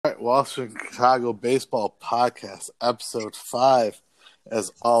Washington Chicago Baseball Podcast, Episode 5.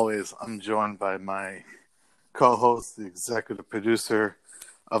 As always, I'm joined by my co-host, the executive producer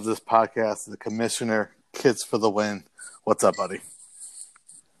of this podcast, the commissioner, Kids for the Win. What's up, buddy?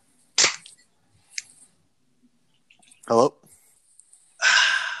 Hello?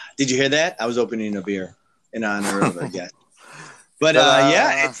 Did you hear that? I was opening a beer in honor of a guest. But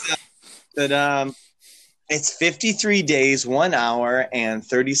it's 53 days, 1 hour, and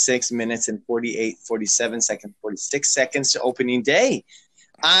 36 minutes and 47 seconds, 46 seconds to opening day.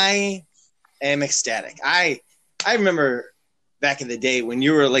 I am ecstatic. I remember back in the day when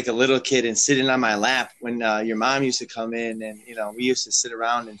you were like a little kid and sitting on my lap when your mom used to come in and, we used to sit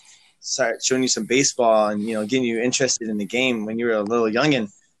around and start showing you some baseball and, getting you interested in the game when you were a little youngin'.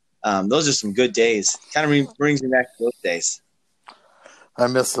 Those are some good days. Kind of brings me back to those days. I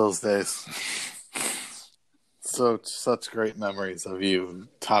miss those days. Such great memories of you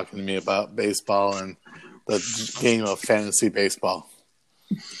talking to me about baseball and the game of fantasy baseball.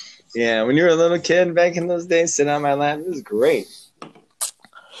 Yeah, when you were a little kid back in those days, sitting on my lap, it was great.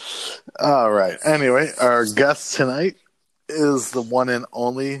 All right. Anyway, our guest tonight is the one and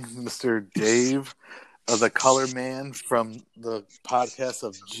only Mr. Dave, the Color Man from the podcast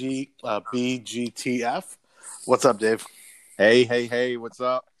of BGTF. What's up, Dave? Hey, what's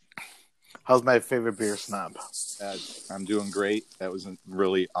up? How's my favorite beer snob? I'm doing great. That was a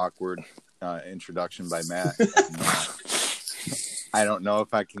really awkward introduction by Matt. I don't know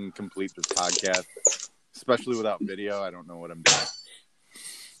if I can complete this podcast, especially without video. I don't know what I'm doing.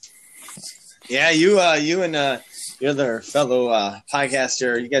 Yeah, you and your other fellow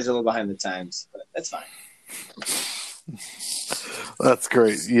podcaster, you guys are a little behind the times, but that's fine. That's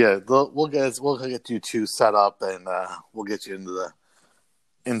great. Yeah, we'll get you two set up, and we'll get you into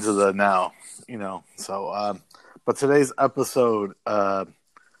the now. So, but today's episode, a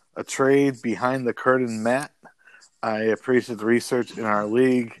trade behind the curtain, Matt. I appreciate the research in our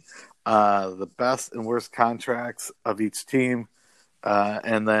league, the best and worst contracts of each team,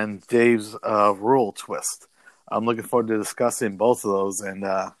 and then Dave's rule twist. I'm looking forward to discussing both of those, and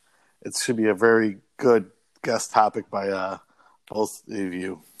it should be a very good guest topic by both of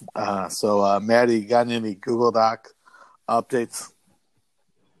you. So, Maddie, got any Google Doc updates?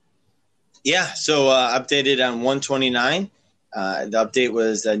 Yeah, so updated on 129. The update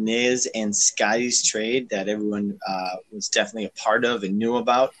was Niz and Scotty's trade that everyone was definitely a part of and knew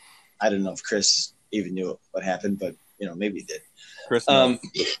about. I don't know if Chris even knew what happened, but maybe he did. Chris knows.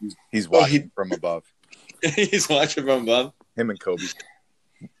 He's watching from above. He's watching from above. Him and Kobe.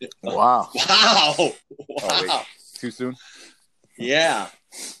 Wow. Oh, wait. Too soon? Yeah.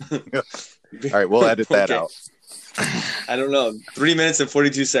 All right, we'll edit that out. I don't know. 3 minutes and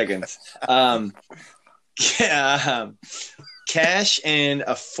 42 seconds. Cash and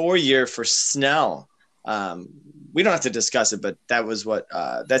a 4-year for Snell. We don't have to discuss it, but that was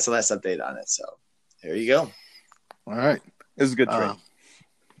that's the last update on it. So there you go. All right. It was a good trade.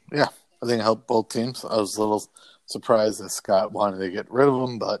 Yeah, I think it helped both teams. I was a little surprised that Scott wanted to get rid of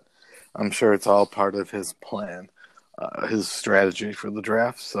him, but I'm sure it's all part of his plan, his strategy for the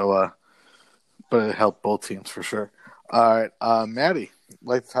draft. So, but it helped both teams for sure. All right, Maddie, I'd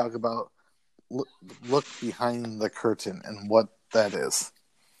like to talk about look behind the curtain and what that is.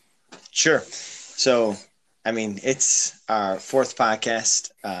 Sure. So, it's our fourth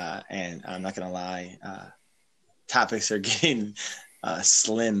podcast, and I'm not going to lie, topics are getting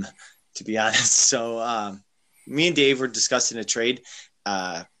slim, to be honest. So, me and Dave were discussing a trade.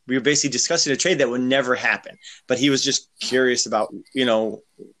 We were basically discussing a trade that would never happen, but he was just curious about,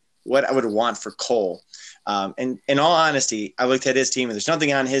 what I would want for Cole. And in all honesty, I looked at his team, and there's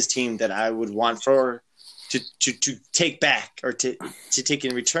nothing on his team that I would want to take back or to take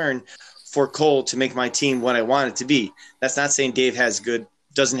in return for Cole to make my team what I want it to be. That's not saying Dave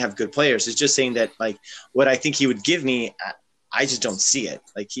doesn't have good players. It's just saying that what I think he would give me, I just don't see it.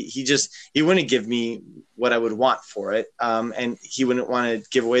 He wouldn't give me what I would want for it. And he wouldn't want to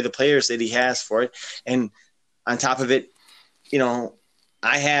give away the players that he has for it. And on top of it,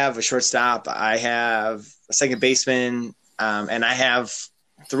 I have a shortstop, I have a second baseman, and I have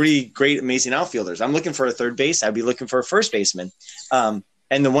 3 great, amazing outfielders. I'm looking for a third base. I'd be looking for a first baseman.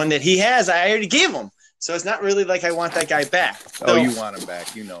 And the one that he has, I already gave him. So it's not really like I want that guy back. You want him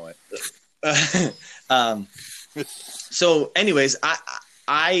back. You know it. So anyways,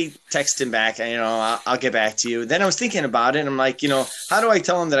 I texted him back, and, I'll get back to you. Then I was thinking about it, and I'm like, how do I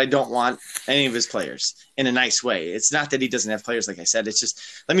tell him that I don't want any of his players in a nice way? It's not that he doesn't have players, like I said. It's just,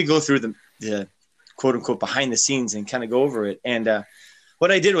 let me go through the quote unquote behind the scenes and kind of go over it. And what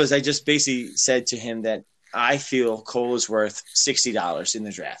I did was I just basically said to him that I feel Cole is worth $60 in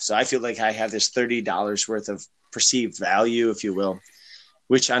the draft. So I feel like I have this $30 worth of perceived value, if you will,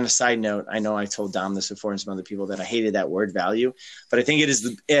 which on a side note, I know I told Dom this before and some other people that I hated that word value, but I think it is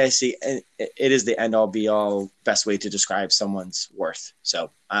the end all be all best way to describe someone's worth.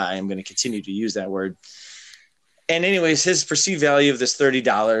 So I am going to continue to use that word. And anyways, his perceived value of this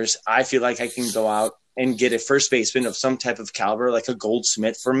 $30, I feel like I can go out and get a first baseman of some type of caliber, like a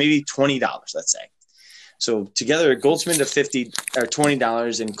Goldschmidt, for maybe $20, let's say. So together, a Goldschmidt of $50 or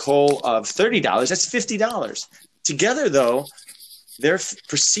 $20 and Cole of $30, that's $50. Together, though, their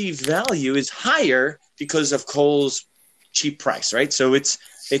perceived value is higher because of Cole's cheap price, right? So it's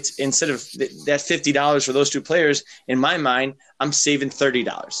instead of that $50 for those two players, in my mind, I'm saving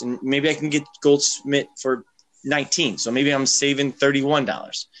 $30, and maybe I can get Goldschmidt for $19. So maybe I'm saving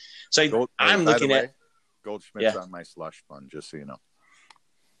 $31. So I'm looking at Goldschmidt's on my slush fund, just so you know.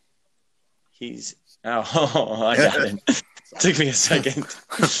 I got it. Took me a second.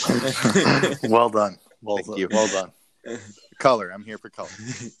 Well done. Thank you. Well done. Color. I'm here for color.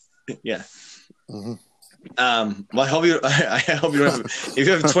 Yeah. Mm-hmm. Well, I hope you don't have, if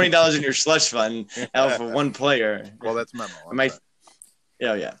you have $20 in your slush fund out for one player. Well, that's memo.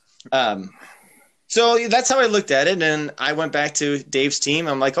 Yeah. So that's how I looked at it, and I went back to Dave's team.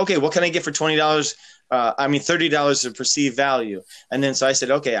 I'm like, okay, what can I get for $20? $30 of perceived value. And then so I said,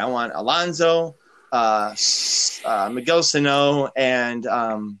 okay, I want Alonso, Miguel Sano, and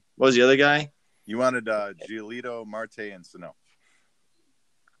what was the other guy? You wanted Giolito, Marte, and Sano.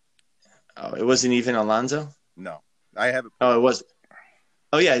 Oh, it wasn't even Alonso? No. I have it. Oh, it was.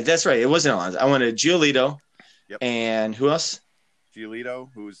 Oh, yeah, that's right. It wasn't Alonso. I wanted Giolito. Yep. And who else? Giolito,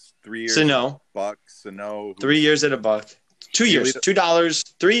 who's 3 years Sano. at a buck. Sano. 3 years at a buck. 2 years.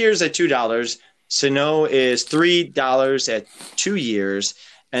 $2. 3 years at $2. Sano is $3 at 2 years.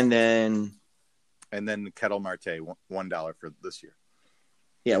 And then Kettle Marte, $1 for this year.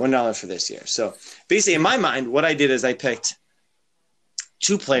 Yeah, $1 for this year. So basically, in my mind, what I did is I picked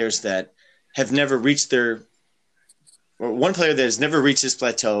two players that have never reached one player that has never reached his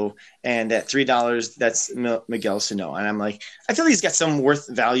plateau, and at $3, that's Miguel Sano. And I'm like, I feel he's got some worth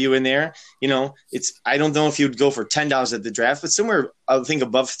value in there. You know, I don't know if he would go for $10 at the draft, but somewhere I would think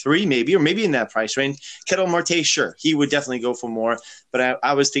above $3 maybe, or maybe in that price range. Kettle Marte, sure, he would definitely go for more. But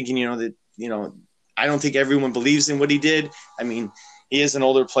I was thinking, I don't think everyone believes in what he did. I mean, he is an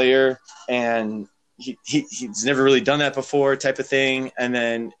older player, and he's never really done that before, type of thing. And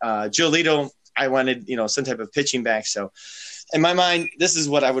then Giolito, I wanted, some type of pitching back. So in my mind, this is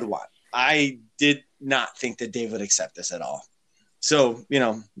what I would want. I did not think that Dave would accept this at all. So,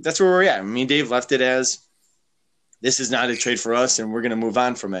 that's where we're at. I mean, Dave left it as this is not a trade for us, and we're going to move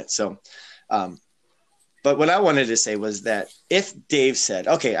on from it. So, but what I wanted to say was that if Dave said,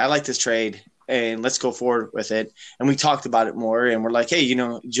 okay, I like this trade, and let's go forward with it. And we talked about it more, and we're like, hey,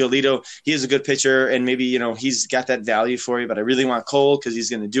 Giolito, he is a good pitcher, and maybe, he's got that value for you, but I really want Cole because he's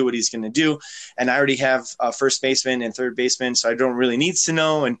going to do what he's going to do. And I already have a first baseman and third baseman, so I don't really need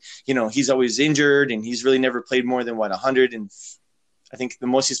Sano. And, he's always injured, and he's really never played more than 100. And I think the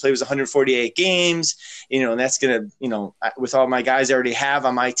most he's played was 148 games, and that's going to, with all my guys I already have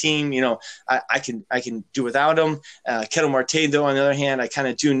on my team, I can do without him. Kettle Marte, though, on the other hand, I kind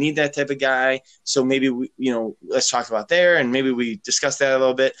of do need that type of guy. So maybe, let's talk about there, and maybe we discuss that a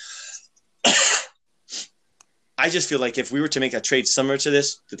little bit. I just feel like if we were to make a trade similar to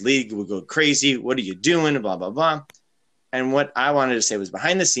this, the league would go crazy. What are you doing? Blah, blah, blah. And what I wanted to say was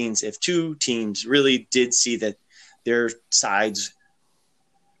behind the scenes, if two teams really did see that their sides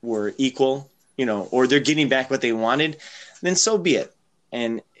were equal, or they're getting back what they wanted, then so be it.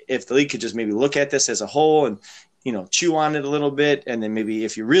 And if the league could just maybe look at this as a whole and, chew on it a little bit. And then maybe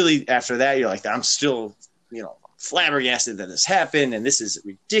if you really, after that, you're like, I'm still, flabbergasted that this happened and this is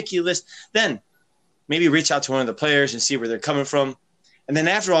ridiculous, then maybe reach out to one of the players and see where they're coming from. And then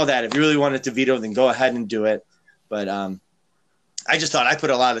after all that, if you really wanted to veto, then go ahead and do it. But I just thought I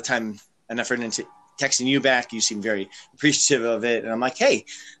put a lot of time and effort into texting you back. You seem very appreciative of it. And I'm like, hey,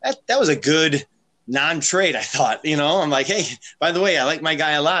 that was a good non-trade, I thought. I'm like, hey, by the way, I like my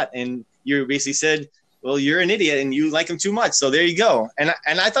guy a lot. And you basically said, well, you're an idiot and you like him too much. So there you go. And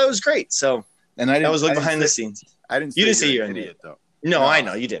I thought it was great. So that was like behind the scenes. I didn't say you're an idiot, though. No, I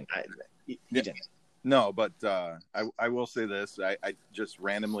know. You didn't. You didn't. No, but I will say this. I just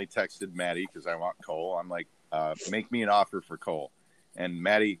randomly texted Maddie because I want Cole. I'm like, make me an offer for Cole. And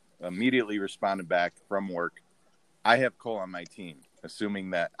Maddie immediately responded back from work, I have Cole on my team, assuming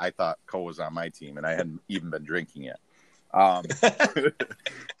that I thought Cole was on my team and I hadn't even been drinking yet. But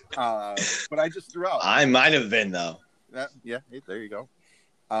I just threw out. I might have been, though. Yeah, there you go.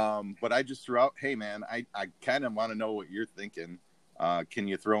 But I just threw out, hey man, I kind of want to know what you're thinking. Can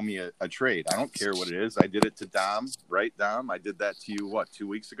you throw me a trade? I don't care what it is. I did it to Dom, right, Dom? I did that to you, 2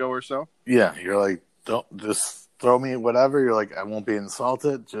 weeks ago or so? Yeah, you're like, don't just throw me whatever. You're like, I won't be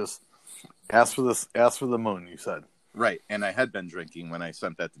insulted. Just ask for this. Ask for the moon. You said. Right, and I had been drinking when I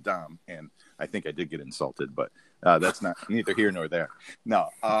sent that to Dom, and I think I did get insulted, but that's not neither here nor there. No,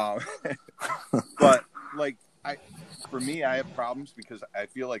 but like for me, I have problems because I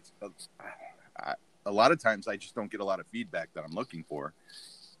feel like a lot of times I just don't get a lot of feedback that I'm looking for,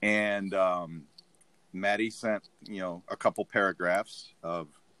 and Maddie sent a couple paragraphs of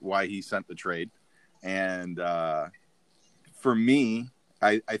why he sent the trade, and for me,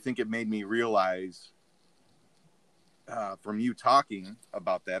 I think it made me realize. From you talking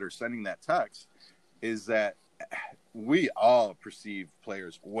about that or sending that text is that we all perceive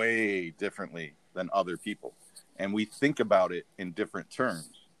players way differently than other people. And we think about it in different terms.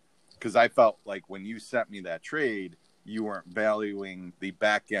 Because I felt like when you sent me that trade, you weren't valuing the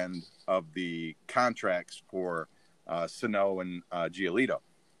back end of the contracts for Sano and Giolito.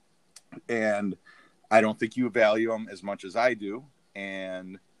 And I don't think you value them as much as I do.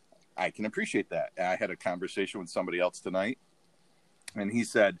 And I can appreciate that. I had a conversation with somebody else tonight, and he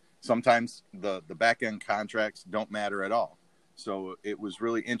said sometimes the back end contracts don't matter at all. So it was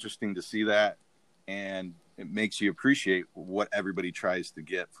really interesting to see that, and it makes you appreciate what everybody tries to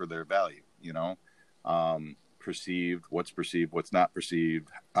get for their value. Perceived, what's not perceived.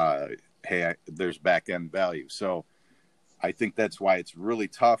 There's back end value. So I think that's why it's really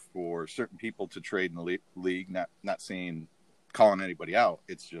tough for certain people to trade in the league. Not saying calling anybody out.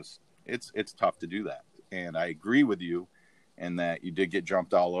 It's just it's tough to do that. And I agree with you in that you did get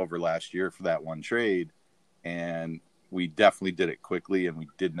jumped all over last year for that one trade, and we definitely did it quickly, and we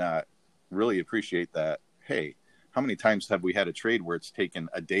did not really appreciate that. Hey, how many times have we had a trade where it's taken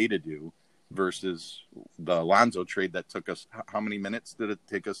a day to do versus the Alonso trade that took us how many minutes did it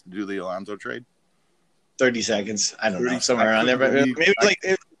take us to do the Alonso trade? 30 seconds. I don't know, somewhere around there, but maybe like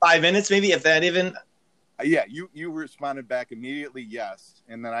 5 minutes, maybe, if that even. Yeah, you responded back immediately, yes.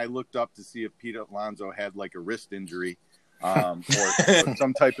 And then I looked up to see if Pete Alonso had like a wrist injury or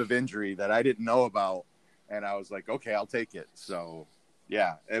some type of injury that I didn't know about. And I was like, okay, I'll take it. So,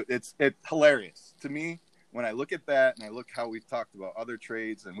 yeah, it's hilarious. To me, when I look at that and I look how we've talked about other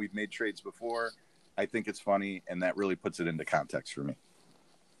trades and we've made trades before, I think it's funny, and that really puts it into context for me.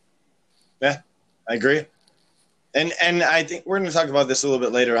 Yeah, I agree. And I think we're going to talk about this a little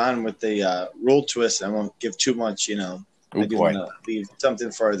bit later on with the rule twist. I won't give too much, I do want to leave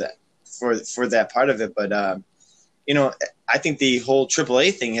something for that for that part of it. But I think the whole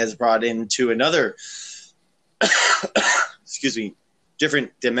AAA thing has brought into another, excuse me,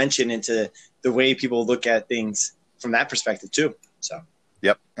 different dimension into the way people look at things from that perspective too. So.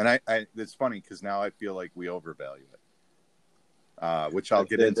 Yep, and I it's funny because now I feel like we overvalue it, which I'll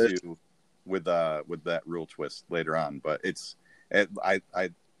get into with that rule twist later on. But it's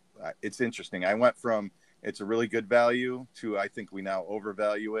interesting. I went from it's a really good value to I think we now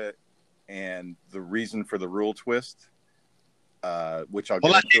overvalue it, and the reason for the rule twist, which I'll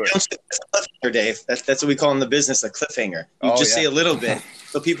get into it. That's a cliffhanger, Dave. That's what we call in the business a cliffhanger. You say a little bit,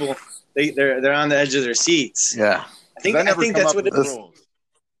 so people they're on the edge of their seats. Yeah, I think that's what it is.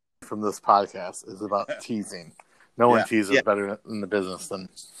 From this podcast is about teasing. No one teases better in the business than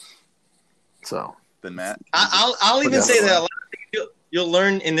Matt. I'll even say that a lot of things you'll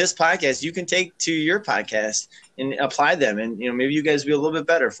learn in this podcast you can take to your podcast and apply them, and maybe you guys will be a little bit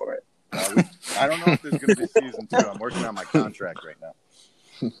better for it. I don't know if there's going to be season 2. I'm working on my contract right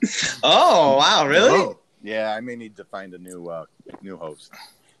now. Oh wow, really? Oh. Yeah, I may need to find a new host.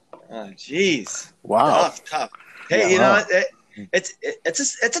 Oh jeez. Wow. Tough. Hey, it's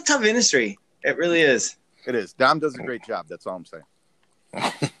a tough industry. It really is. It is. Dom does a great job. That's all I'm saying.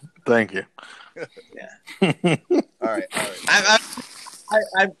 Thank you. Yeah. All right.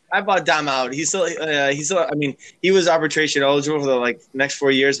 I bought Dom out. He's still. I mean, he was arbitration eligible for the next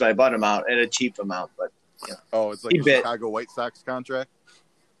 4 years, but I bought him out at a cheap amount. But it's like a Chicago White Sox contract.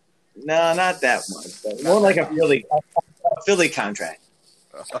 No, not that much. But more like a Philly contract.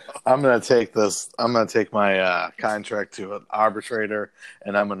 I'm gonna take my contract to an arbitrator,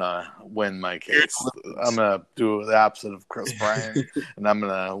 and I'm gonna win my case. I'm gonna do the opposite of Chris Bryant, and I'm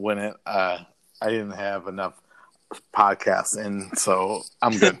gonna win it. I didn't have enough podcasts in, so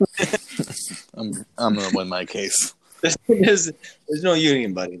I'm good. I'm gonna win my case. There's no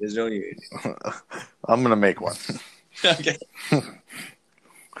union, buddy. There's no union. I'm gonna make one. Okay.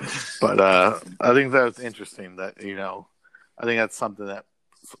 But I think that's interesting. That I think that's something that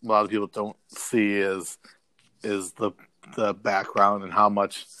a lot of people don't see is the the background and how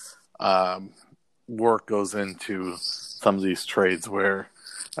much work goes into some of these trades. Where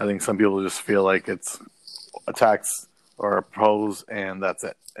I think some people just feel like it's attacks or a pose and that's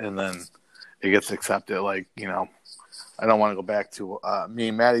it, and then it gets accepted. Like, I don't want to go back to me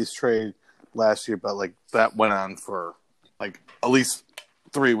and Maddie's trade last year, but like that went on for like at least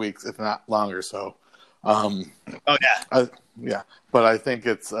 3 weeks, if not longer. So, oh yeah, yeah. But I think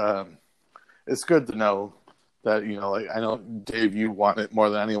it's good to know that like I know Dave, you want it more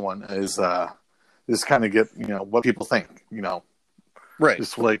than anyone is just kind of get what people think. Right.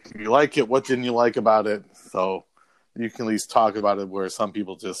 Just like you like it, what didn't you like about it? So you can at least talk about it. Where some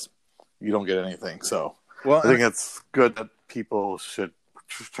people just you don't get anything. So I think it's good that people should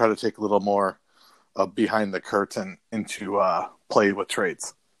try to take a little more behind the curtain into play with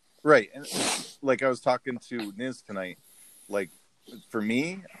trades. Right. And like I was talking to Niz tonight, like for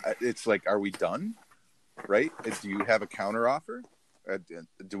me, it's like, are we done? Right? Do you have a counter offer?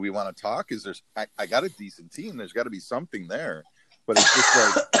 Do we want to talk? Is there? I got a decent team. There's got to be something there. But it's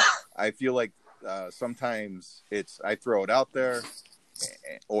just like I feel like sometimes I throw it out there,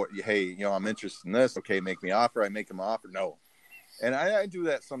 or hey, I'm interested in this. Okay, make me an offer. I make them an offer. No, and I do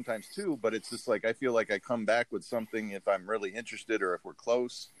that sometimes too. But it's just like I feel like I come back with something if I'm really interested or if we're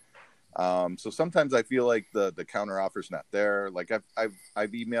close. So sometimes I feel like the counter offer's not there. Like I've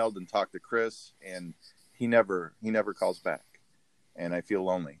emailed and talked to Chris, and he never calls back, and I feel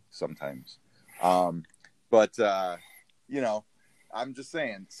lonely sometimes. But I'm just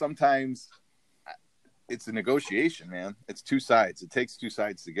saying sometimes it's a negotiation, man. It's two sides. It takes two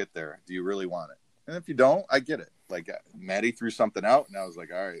sides to get there. Do you really want it? And if you don't, I get it. Like Maddie threw something out, and I was like,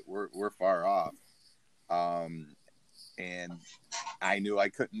 all right, we're far off. And I knew I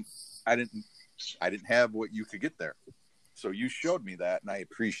couldn't. I didn't have what you could get there. So you showed me that, and I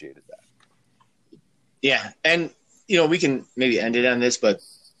appreciated that. Yeah, and we can maybe end it on this, but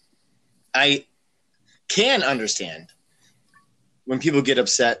I can understand when people get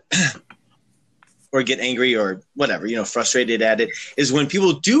upset or get angry or whatever, frustrated at it, is when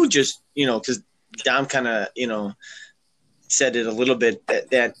people do just, because Dom kind of, said it a little bit,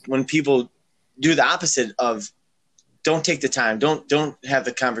 that when people do the opposite of don't take the time, don't have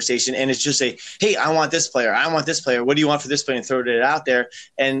the conversation, and it's just say, hey, I want this player, what do you want for this player, and throw it out there.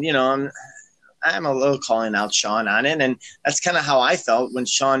 And, I'm a little calling out Sean on it, and that's kind of how I felt when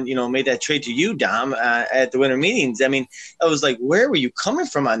Sean, made that trade to you, Dom, at the winter meetings. I mean, I was like, where were you coming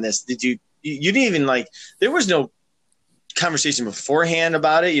from on this? Did you didn't even there was no conversation beforehand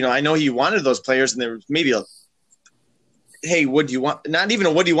about it. I know he wanted those players, and there was maybe hey, what do you want? Not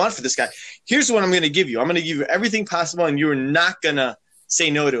even what do you want for this guy? Here's what I'm going to give you. I'm going to give you everything possible, and you're not going to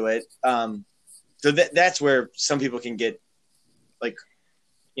say no to it. So that's where some people can get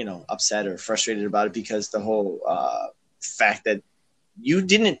upset or frustrated about it, because the whole fact that you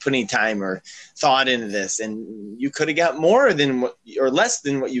didn't put any time or thought into this, and you could have got more than or less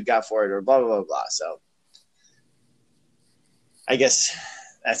than what you got for it, or blah, blah, blah, blah. So I guess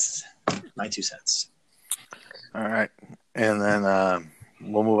that's my 2 cents. All right. And then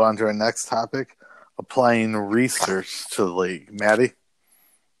we'll move on to our next topic, applying research to the league. Maddie?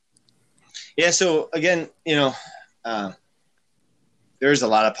 Yeah, so again, there's a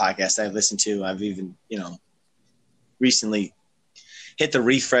lot of podcasts I've listened to. I've even, recently hit the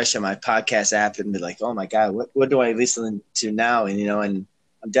refresh on my podcast app and be like, oh my God, what do I listen to now? And, and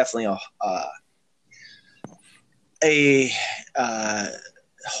I'm definitely a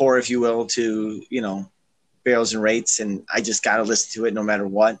whore, if you will, to, barrels and rates. And I just got to listen to it no matter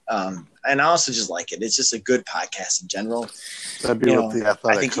what. And I also just like it. It's just a good podcast in general. That'd be with the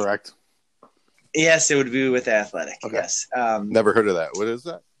Athletic, correct? Yes, it would be with the Athletic. Okay. Yes. Never heard of that. What is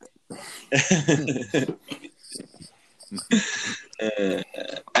that? I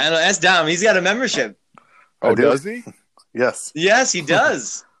don't know. That's Dom. He's got a membership. Oh, does he? Yes. Yes, he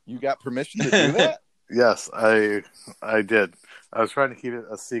does. You got permission to do that? Yes, I did. I was trying to keep it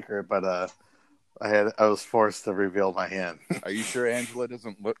a secret, but I was forced to reveal my hand. Are you sure Angela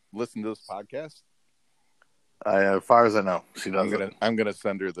doesn't listen to this podcast? As far as I know, she doesn't. I'm gonna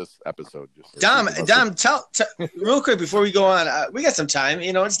send her this episode. Dom, tell real quick before we go on. We got some time.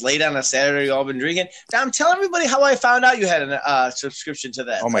 It's late on a Saturday. All been drinking. Dom, tell everybody how I found out you had a subscription to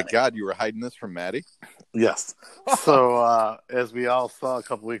that. Oh my God, you were hiding this from Maddie? Yes. So as we all saw a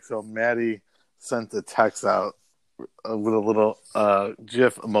couple weeks ago, Maddie sent a text out with a little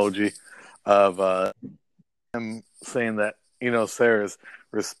GIF emoji of him saying that Sarah's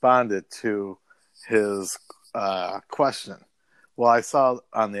responded to his question. Well, I saw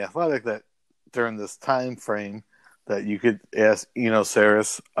on the Athletic that during this time frame that you could ask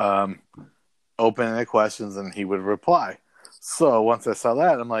Saris a open-ended questions, and he would reply. So once I saw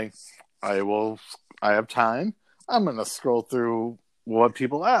that, I'm like, I have time. I'm going to scroll through what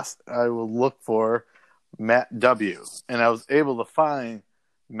people ask. I will look for Matt W. And I was able to find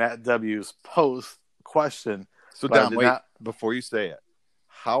Matt W's post question. So, Dom, wait, before you say it,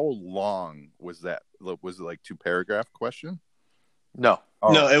 how long was that? Was it like 2-paragraph question? No.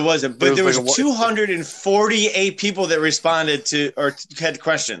 Oh. No, it wasn't. But there was 248 people that responded to or had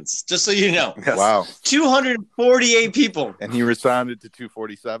questions, just so you know. Yes. Wow. 248 people. And he responded to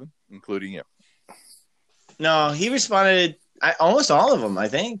 247, including you. No, he responded almost all of them, I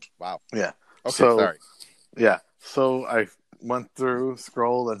think. Wow. Yeah. Okay, sorry. Yeah. So I went through,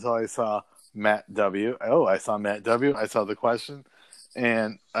 scrolled until I saw Matt W. Oh, I saw Matt W. I saw the question.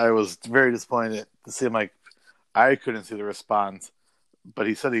 And I was very disappointed to see him. Like, I couldn't see the response, but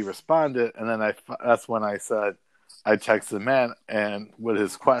he said he responded. And then that's when I said, I texted Matt and with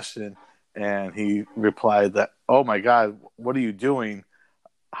his question, and he replied that, oh my God, what are you doing?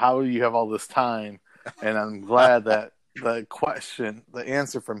 How do you have all this time? And I'm glad that the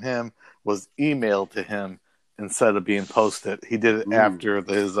answer from him was emailed to him instead of being posted. He did it after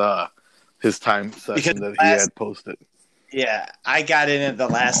his time session that he had posted. Yeah, I got in at the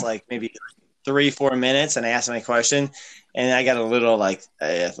last maybe 3-4 minutes, and I asked my question, and I got a little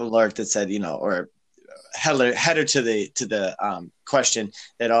alert that said, or header to the question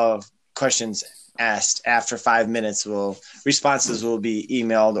that all questions asked after 5 minutes responses will be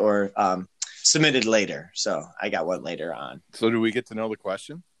emailed or submitted later. So I got one later on. So do we get to know the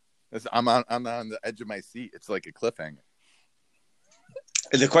question? I'm on the edge of my seat. It's like a cliffhanger.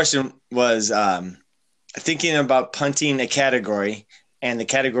 The question was thinking about punting a category, and the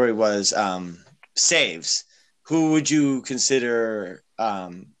category was saves. Who would you consider?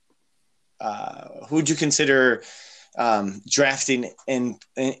 Drafting in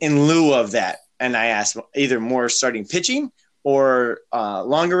lieu of that? And I asked either more starting pitching or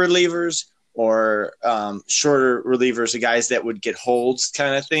longer relievers or shorter relievers, the guys that would get holds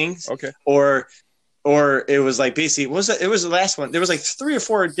kind of things. Okay. Or it was like basically it was the last one. There was like 3 or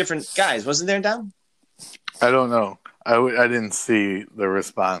 4 different guys, wasn't there, Dom? I don't know. I didn't see the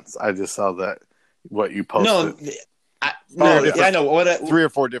response. I just saw that what you posted. I know 3 or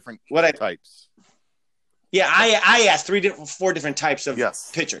 4 different types. Yeah, I asked 4 different types of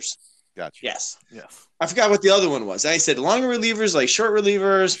pitchers. Gotcha. Yes. I forgot what the other one was. I said longer relievers, like short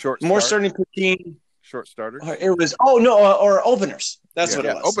relievers, more starting pitching. Short starters? It was, or openers. That's what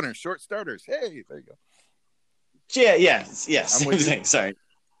it was. Openers, short starters. Hey, there you go. Yeah, yes. Same thing. Sorry.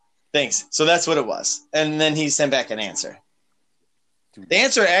 Thanks. So that's what it was. And then he sent back an answer. The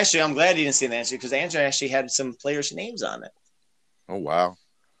answer, actually, I'm glad he didn't see the answer because the answer actually had some players' names on it. Oh, wow.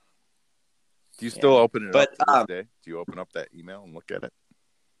 Do you still open it up to this day? Do you open up that email and look at it?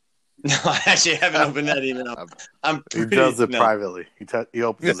 No, I actually haven't opened that email. He does it privately. He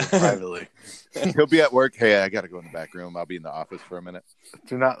opens it privately. He'll be at work. Hey, I got to go in the back room. I'll be in the office for a minute.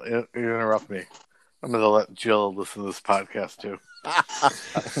 Do not interrupt me. I'm going to let Jill listen to this podcast too.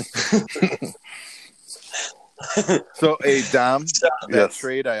 So, hey, Dom, that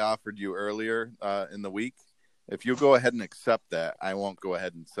trade I offered you earlier in the week, if you go ahead and accept that, I won't go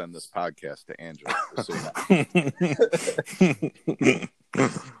ahead and send this podcast to Angela.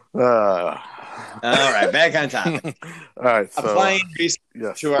 All right, back on topic. All right, so applying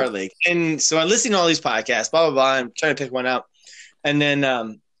to our league, and so I'm listening to all these podcasts, blah blah blah. I'm trying to pick one out, and then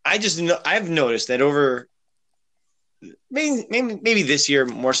I've noticed that over maybe this year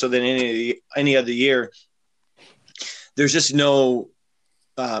more so than any other year, there's just no.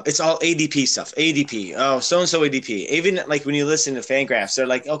 It's all ADP stuff. ADP. Oh, so-and-so ADP. Even like when you listen to Fangraphs, they're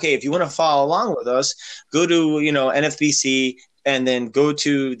like, okay, if you want to follow along with us, go to NFBC and then go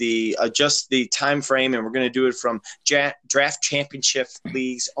to the adjust the time frame, and we're going to do it from draft championship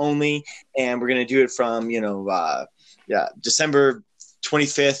leagues only, and we're going to do it from December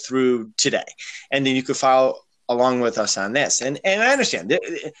 25th through today, and then you could follow along with us on this. And I understand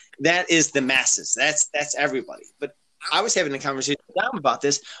that is the masses. That's everybody, but I was having a conversation with Dom about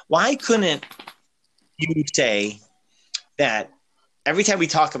this. Why couldn't you say that every time we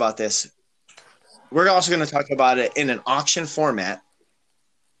talk about this, we're also going to talk about it in an auction format?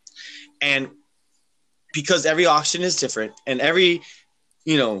 And because every auction is different and every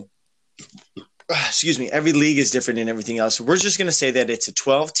league is different and everything else, we're just going to say that it's a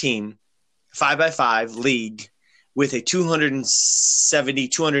 12-team, 5x5 league with a $270,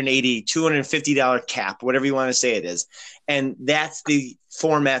 $280, $250 cap, whatever you want to say it is. And that's the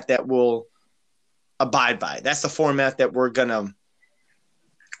format that we'll abide by. That's the format that we're going to,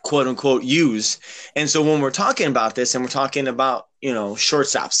 quote unquote, use. And so when we're talking about this and we're talking about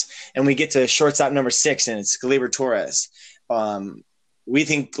shortstops, and we get to shortstop number 6, and it's Gleyber Torres. We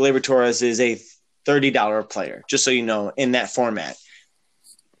think Gleyber Torres is a $30 player, just so you know, in that format.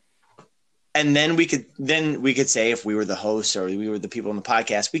 And then we could say, if we were the host or we were the people on the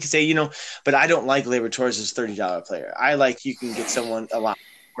podcast, we could say, but I don't like Gleyber Torres as $30 player. I like, you can get someone a lot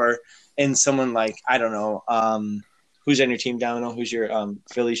more, and someone like, I don't know, who's on your team, Domino? Who's your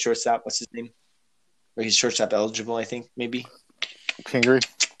Philly shortstop? What's his name? Or he's shortstop eligible, I think, maybe. Kingery.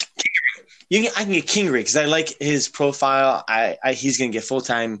 I can get Kingery because I like his profile. He's going to get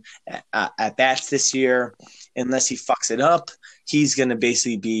full-time at bats this year. Unless he fucks it up, he's going to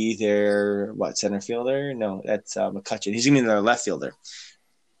basically be their, center fielder? No, that's McCutcheon. He's going to be their left fielder.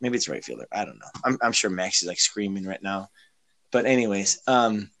 Maybe it's right fielder. I don't know. I'm sure Max is like screaming right now. But anyways,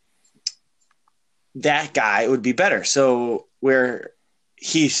 that guy would be better. So where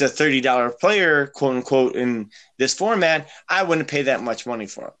he's a $30 player, quote unquote, in this format, I wouldn't pay that much money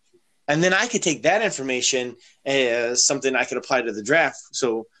for him. And then I could take that information as something I could apply to the draft.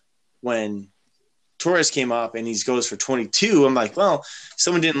 So when Torres came up and he goes for 22, I'm like, well,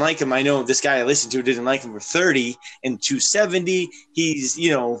 someone didn't like him. I know this guy I listened to didn't like him for 30 and 270. He's,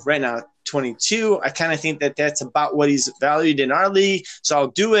 right now 22. I kind of think that that's about what he's valued in our league. So I'll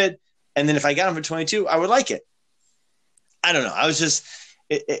do it. And then if I got him for 22, I would like it. I don't know. I was just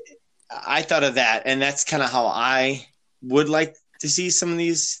I thought of that. And that's kind of how I would like to see some of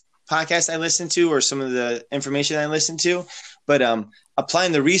these podcasts I listen to, or some of the information I listen to. But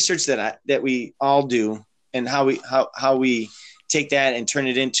applying the research that we all do, and how we take that and turn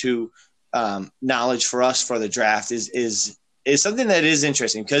it into knowledge for us for the draft is something that is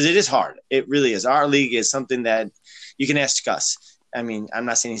interesting, because it is hard. It really is. Our league is something that you can ask Gus. I mean, I'm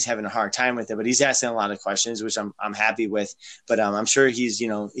not saying he's having a hard time with it, but he's asking a lot of questions, which I'm happy with. But I'm sure he's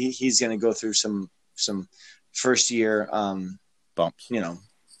he's going to go through some first year bumps.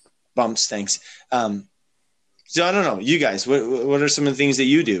 Bumps. Thanks. So I don't know, you guys, what are some of the things that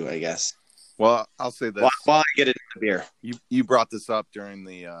you do, I guess? Well, I'll say this while I get into the beer. You brought this up during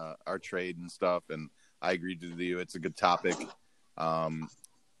the our trade and stuff, and I agreed with you. It's a good topic.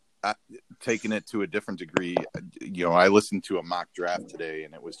 Taking it to a different degree, I listened to a mock draft today,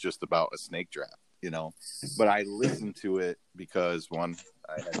 and it was just about a snake draft, but I listened to it because, one,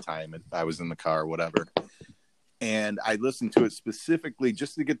 I had time and I was in the car, whatever. And I listened to it specifically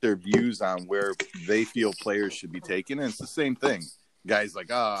just to get their views on where they feel players should be taken. And it's the same thing. Guys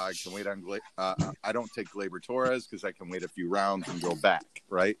like, I can wait on I don't take Gleyber Torres because I can wait a few rounds and go back,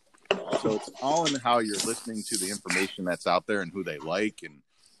 right? So it's all in how you're listening to the information that's out there and who they like. And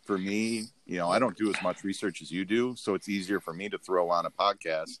for me, I don't do as much research as you do, so it's easier for me to throw on a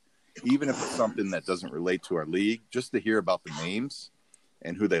podcast, even if it's something that doesn't relate to our league, just to hear about the names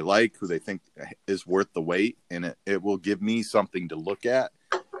and who they like, who they think is worth the wait. And it will give me something to look at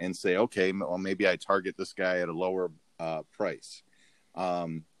and say, okay, well, maybe I target this guy at a lower price.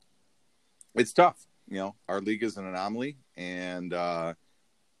 It's tough. Our league is an anomaly. And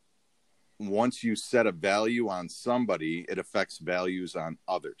once you set a value on somebody, it affects values on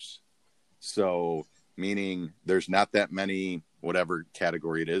others. So meaning there's not that many, whatever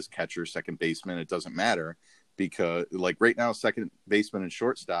category it is, catcher, second baseman, it doesn't matter. Because like right now, second baseman and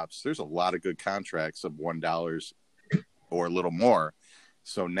shortstops, there's a lot of good contracts of $1 or a little more.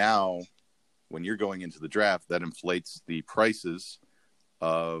 So now when you're going into the draft, that inflates the prices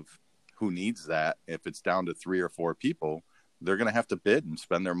of who needs that. If it's down to 3 or 4 people, they're going to have to bid and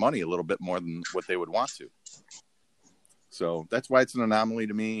spend their money a little bit more than what they would want to. So that's why it's an anomaly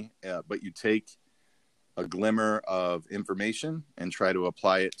to me. But you take a glimmer of information and try to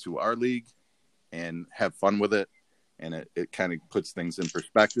apply it to our league and have fun with it, and it kind of puts things in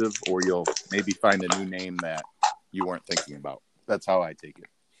perspective, or you'll maybe find a new name that you weren't thinking about. That's how I take it.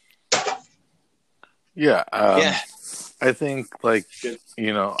 Yeah. I think,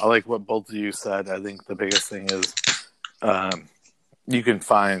 I like what both of you said. I think the biggest thing is you can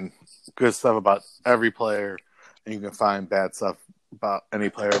find good stuff about every player, and you can find bad stuff about any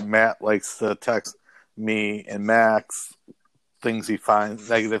player. Matt likes to text me and Max things he finds,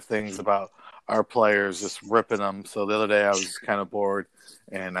 negative things about our players, just ripping them. So the other day I was kind of bored,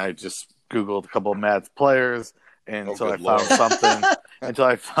 and I just Googled a couple of Matt's players until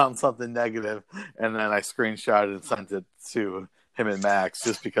I found something negative, and then I screenshotted and sent it to him and Max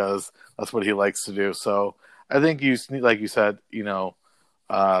just because that's what he likes to do. So I think like you said,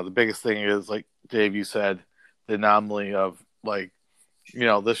 the biggest thing is, like Dave, you said, the anomaly of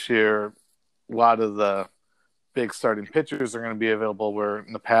this year, a lot of the big starting pitchers are going to be available, where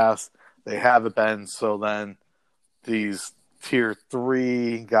in the past they haven't been. So then these tier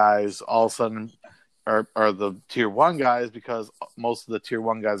 3 guys all of a sudden are the tier 1 guys, because most of the tier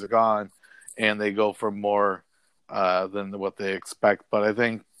 1 guys are gone, and they go for more than what they expect. But I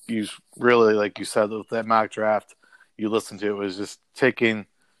think you really, like you said, with that mock draft you listened to, it was just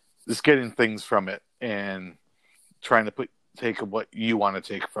getting things from it and trying to take what you want to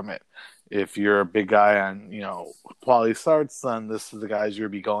take from it. If you're a big guy on, quality starts, then this is the guys you'll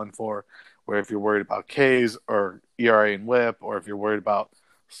be going for. Where if you're worried about Ks or ERA and WHIP, or if you're worried about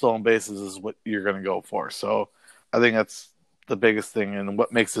stolen bases, is what you're going to go for. So I think that's the biggest thing. And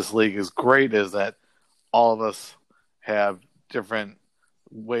what makes this league is great is that all of us have different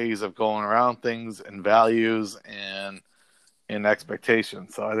ways of going around things and values and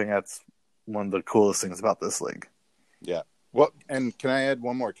expectations. So I think that's one of the coolest things about this league. Yeah. Well, and can I add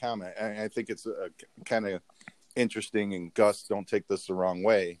one more comment? I think it's kind of interesting, and Gus, don't take this the wrong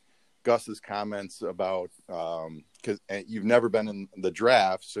way. Gus's comments about because you've never been in the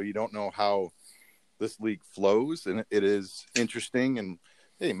draft, so you don't know how this league flows, and it is interesting. And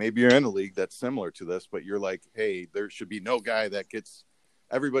hey, maybe you're in a league that's similar to this, but you're like, hey, there should be no guy that gets.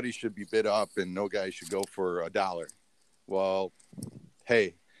 Everybody should be bid up, and no guy should go for $1. Well,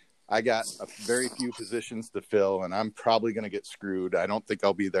 hey, I got very few positions to fill, and I'm probably going to get screwed. I don't think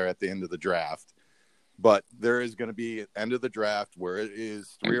I'll be there at the end of the draft. But there is going to be an end of the draft where it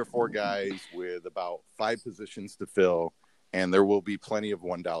is 3 or 4 guys with about 5 positions to fill, and there will be plenty of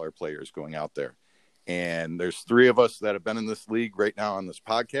 $1 players going out there. And there's 3 of us that have been in this league right now on this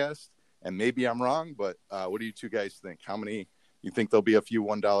podcast, and maybe I'm wrong, but what do you 2 guys think? How many you think there'll be a few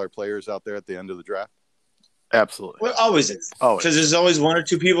 $1 players out there at the end of the draft? Absolutely. Well, always is. Because there's always 1 or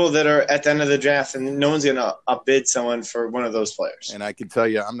 2 people that are at the end of the draft, and no one's going to upbid someone for one of those players. And I can tell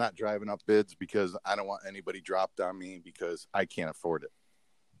you, I'm not driving up bids because I don't want anybody dropped on me because I can't afford it.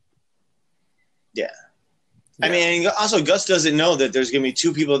 Yeah. I mean, also Gus doesn't know that there's going to be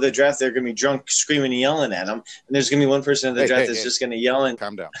 2 people at the draft that are going to be drunk, screaming and yelling at him, and there's going to be 1 person at the draft that's just going to yell and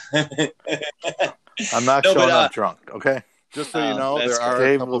calm down. I'm not showing up drunk, okay? Just so you know, there are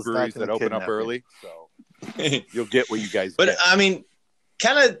a couple breweries that open up early, so you'll get what you guys but get. I mean,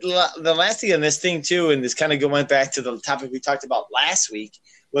 kind of the last thing on this thing too, and this kind of went back to the topic we talked about last week,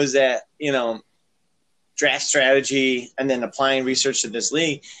 was that draft strategy and then applying research to this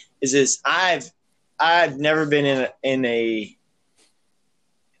league is I've never been in a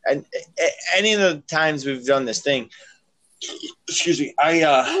any of the times we've done this thing. Excuse me,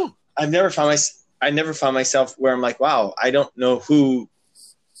 I've never found myself where I'm like, wow, I don't know who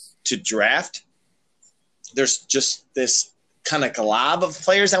to draft. There's just this kind of glob of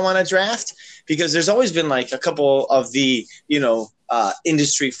players I want to draft, because there's always been like a couple of the,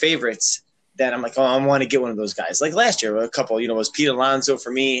 industry favorites that I'm like, oh, I want to get one of those guys. Like last year, a couple, was Pete Alonso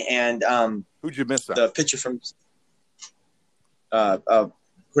for me, and who'd you miss on? The pitcher from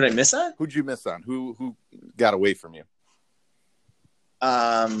who'd I miss on? Who'd you miss on? Who got away from you?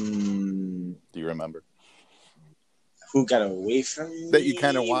 Do you remember? Who got away from me? That you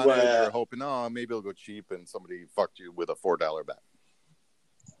kind of wanted or hoping, oh, maybe it'll go cheap, and somebody fucked you with a $4 bet.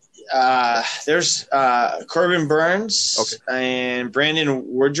 There's Corbin Burns and Brandon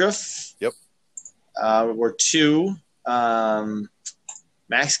Woodruff. Yep. Were 2.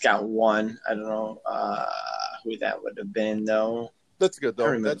 Max got 1. I don't know who that would have been though. That's good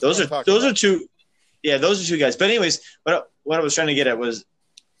though. Those are 2. Yeah, those are 2 guys. But anyways, what I was trying to get at was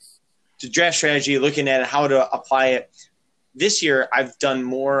the draft strategy, looking at how to apply it. This year, I've done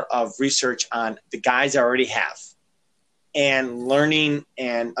more of research on the guys I already have and learning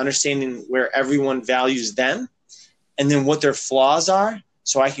and understanding where everyone values them and then what their flaws are,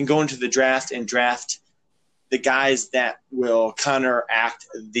 so I can go into the draft and draft the guys that will counteract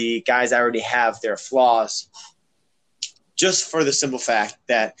the guys I already have their flaws, just for the simple fact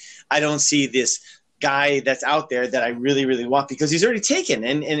that I don't see this guy that's out there that I really, really want, because he's already taken.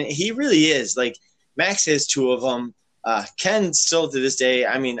 And he really is. Like, Max has 2 of them. Ken still to this day,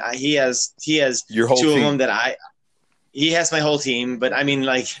 I mean, he has your whole 2 team. of them that he has my whole team, but I mean,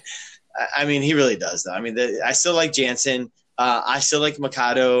 he really does though. I mean, I still like Jansen. I still like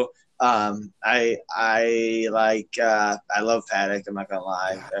Mikado. I love Paddock. I'm not going to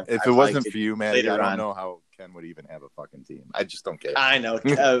lie. If it wasn't for you, man, I don't know how Ken would even have a fucking team. I just don't get it. I know.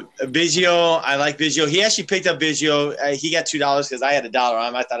 Biggio, I like Biggio. He actually picked up Biggio. He got $2 because I had $1 on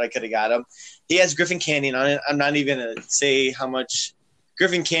him. I thought I could have got him. He has Griffin Canning on it. I'm not even going to say how much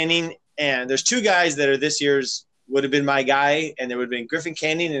Griffin Canning. And there's 2 guys that are this year's would have been my guy, and there would have been Griffin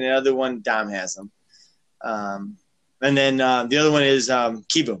Canning, and the other one, Dom has him. And then the other one is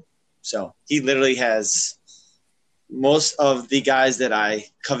Kibu. So he literally has most of the guys that I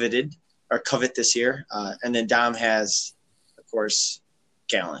covet this year. And then Dom has, of course,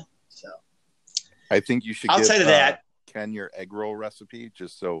 Gallen. So I think you should Outside give of that, Ken your egg roll recipe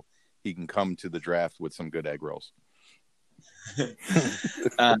just so he can come to the draft with some good egg rolls.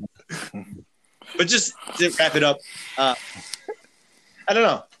 but just to wrap it up, I don't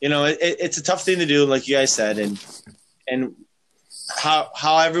know. It's a tough thing to do, like you guys said, and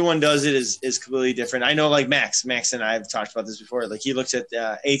how everyone does it is completely different. I know, like Max and I have talked about this before. Like he looks at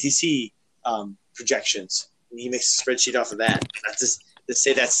ATC projections and he makes a spreadsheet off of that. Not just to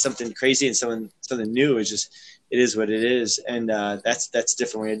say that's something crazy and something new. It's just it is what it is, and that's a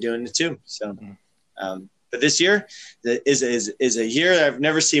different way of doing it too. So, but this year is a year that I've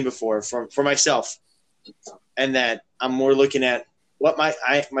never seen before for myself, and that I'm more looking at what my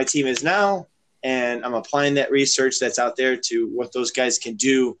team is now. And I'm applying that research that's out there to what those guys can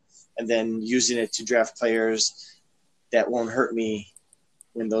do and then using it to draft players that won't hurt me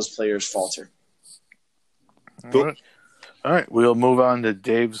when those players falter. All right. We'll move on to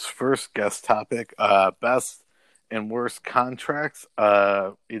Dave's first guest topic, best and worst contracts.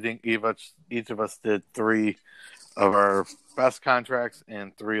 You think each of us did 3 of our best contracts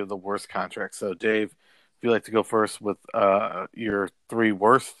and 3 of the worst contracts. So, Dave, if you'd like to go first with your 3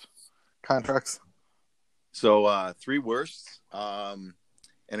 worst contracts. So 3 worst. And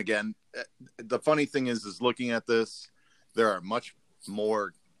again, the funny thing is looking at this, there are much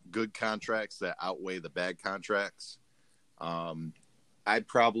more good contracts that outweigh the bad contracts. I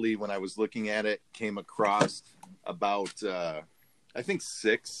probably, when I was looking at it, came across about, I think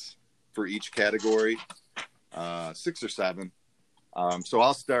 6 for each category, 6 or 7. So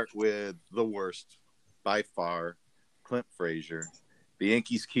I'll start with the worst by far, Clint Frazier. The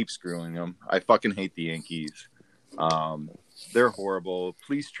Yankees keep screwing them. I fucking hate the Yankees. They're horrible.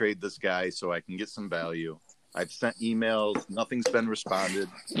 Please trade this guy so I can get some value. I've sent emails. Nothing's been responded.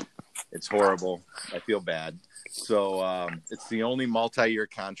 It's horrible. I feel bad. So it's the only multi-year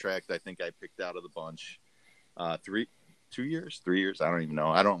contract I think I picked out of the bunch. 2 years? 3 years? I don't even know.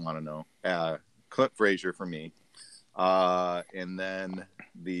 I don't want to know. Clint Frazier for me. And then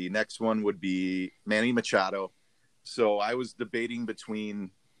the next one would be Manny Machado. So I was debating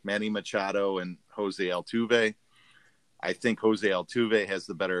between Manny Machado and Jose Altuve. I think Jose Altuve has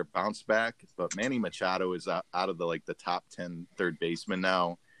the better bounce back, but Manny Machado is out of the top 10 third baseman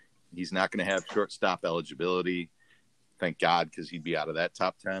now. He's not going to have shortstop eligibility. Thank God, because he'd be out of that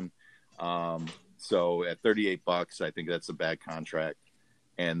top 10. So at $38, I think that's a bad contract.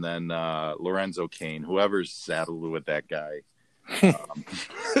 And then Lorenzo Cain, whoever's saddled with that guy.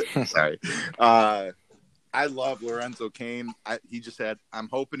 Sorry. I love Lorenzo Cain. I'm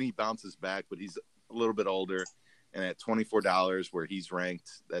hoping he bounces back, but he's a little bit older. And at $24 where he's ranked,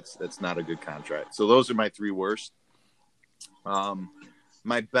 that's not a good contract. So those are my 3 worst.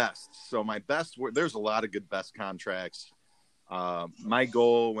 My best. So my best, there's a lot of good best contracts. My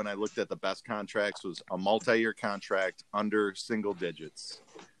goal when I looked at the best contracts was a multi-year contract under single digits.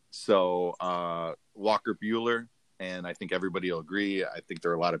 So Walker Buehler, and I think everybody will agree. I think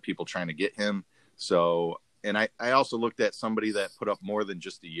there are a lot of people trying to get him. So, and I also looked at somebody that put up more than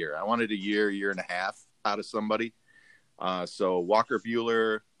just a year. I wanted a year and a half out of somebody. So Walker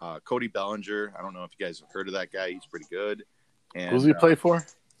Buehler, Cody Bellinger. I don't know if you guys have heard of that guy. He's pretty good. And who's he play for?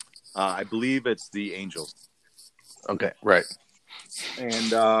 I believe it's the Angels. Okay, right.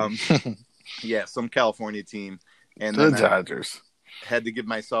 And yeah, some California team. And the then Dodgers. I had to give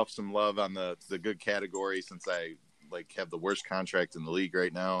myself some love on the good category since I have the worst contract in the league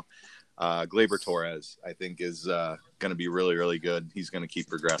right now. Gleyber Torres, I think, is going to be really, really good. He's going to keep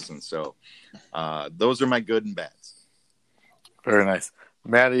progressing. So those are my good and bads. Very nice.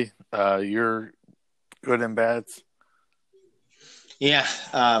 Maddie, your good and bads? Yeah.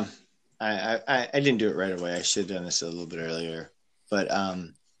 I didn't do it right away. I should have done this a little bit earlier. But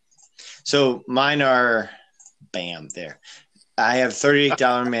so mine are there. I have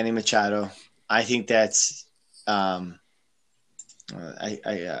 $38 Manny Machado. I think that's hold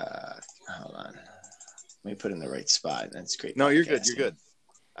on. Let me put in the right spot. That's great. No, you're good. You're good.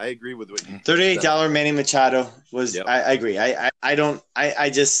 I agree with what you $38 Manny Machado was. Yep. I agree. I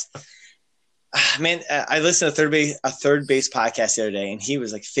listened to a third base podcast the other day, and he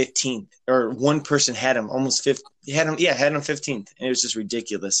was like 15th, or one person had him almost 50. Had him 15th, and it was just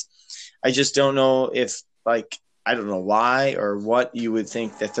ridiculous. I just don't know if I don't know why or what you would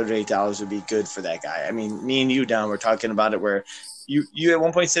think that $38 would be good for that guy. I mean, me and you, Don, were talking about it where you at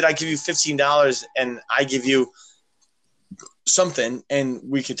one point said, I give you $15 and I give you something and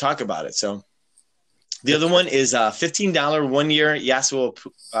we could talk about it. So the other one is $15 1 year Yasuo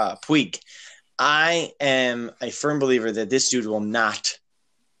Puig. I am a firm believer that this dude will not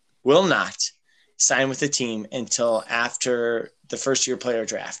sign with the team until after the first year player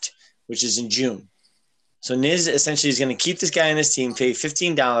draft, which is in June. So Niz essentially is going to keep this guy on his team, pay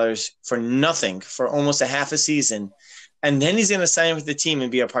 $15 for nothing for almost a half a season, and then he's going to sign with the team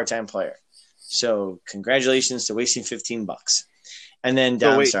and be a part-time player. So congratulations to wasting $15. And then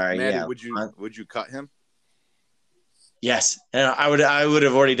Maddie, yeah, would you cut him? Yes, and I would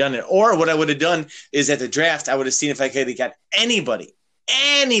have already done it. Or what I would have done is at the draft, I would have seen if I could have got anybody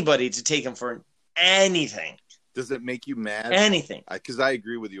to take him for anything. Does it make you mad? Anything. Because I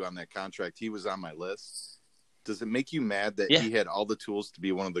agree with you on that contract. He was on my list. Does it make you mad that he had all the tools to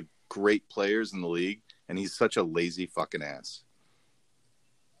be one of the great players in the league, and he's such a lazy fucking ass?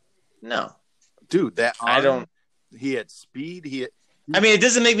 No. Dude, I don't. He had speed. I mean, it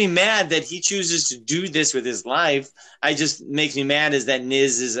doesn't make me mad that he chooses to do this with his life. I just makes me mad is that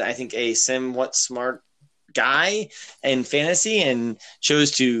Niz is, I think, a somewhat smart guy in fantasy and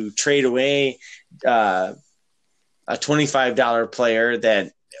chose to trade away a $25 player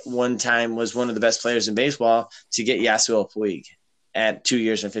that one time was one of the best players in baseball to get Yasuo Puig at 2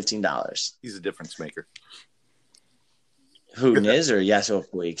 years and $15. He's a difference maker. Who, Niz or Yasuo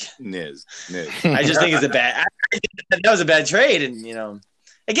Puig? Niz. I just think that was a bad trade. And,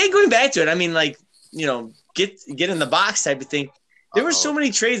 again, going back to it, I mean, like, get in the box type of thing. There were so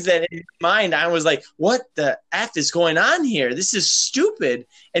many trades that in my mind, I was like, what the F is going on here? This is stupid.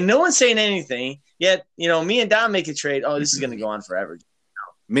 And no one's saying anything. Yet, me and Dom make a trade. Oh, this is going to go on forever.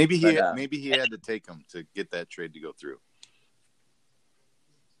 Maybe he had to take him to get that trade to go through.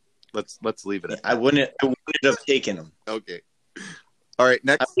 Let's leave it at that. I wouldn't have taken him. Okay. All right,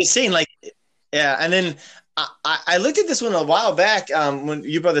 next. I'm just saying, and then I looked at this one a while back when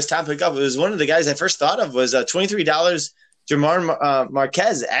you brought this topic up. It was one of the guys I first thought of was $23 Jamar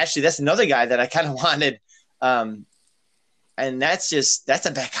Marquez. Actually, that's another guy that I kind of wanted. And that's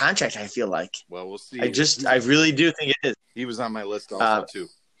a bad contract, I feel like. Well, we'll see. I really do think it is. He was on my list also, too.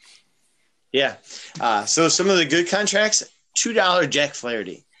 Yeah. So some of the good contracts, $2 Jack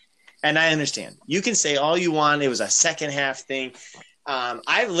Flaherty. And I understand. You can say all you want. It was a second half thing.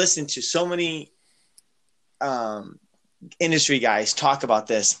 I've listened to so many industry guys talk about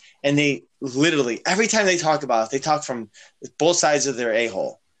this, and they literally, every time they talk about it, they talk from both sides of their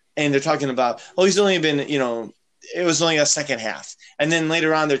a-hole. And they're talking about, he's only been, it was only a second half. And then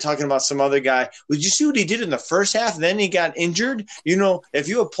later on, they're talking about some other guy. Would you see what he did in the first half? Then he got injured. If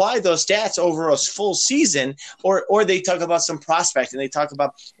you apply those stats over a full season, or they talk about some prospect and they talk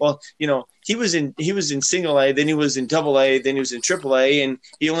about, he was in single A, then he was in double A, then he was in triple A, and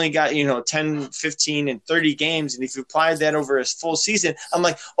he only got, 10, 15, and 30 games. And if you applied that over his full season, I'm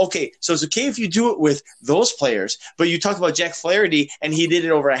like, okay, so it's okay if you do it with those players, but you talk about Jack Flaherty and he did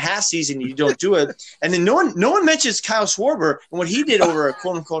it over a half season, you don't do it. And then no one mentions Kyle Schwarber and what he did over a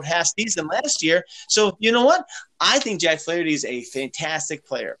quote unquote half season last year. So you know what? I think Jack Flaherty is a fantastic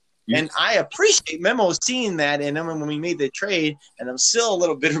player. And I appreciate Memo seeing that in him when we made the trade, and I'm still a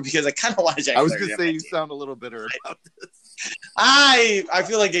little bitter because I kind of want Jack Flaherty. I was going to say you sound a little bitter about this. I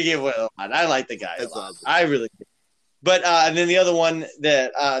feel like I gave away a lot. I like the guy a lot. Awesome. I really do. But and then the other one,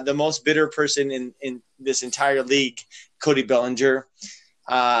 that the most bitter person in this entire league, Cody Bellinger.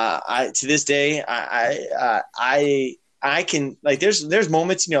 To this day, I can, like, there's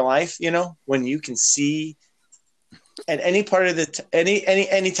moments in your life, when you can see at any part of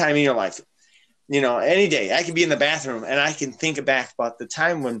any time in your life, any day I could be in the bathroom and I can think back about the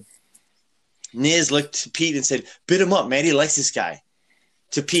time when Niz looked to Pete and said, bid him up, man. He likes this guy,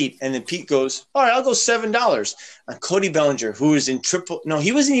 to Pete. And then Pete goes, all right, I'll go $7 on Cody Bellinger, who was in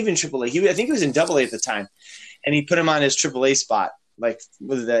he wasn't even triple A. I think he was in double A at the time. And he put him on his triple A spot. Like,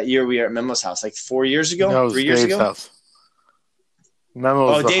 was that year we were at Memo's house? Like 4 years ago? No, 3 years Dave's ago? House. Memo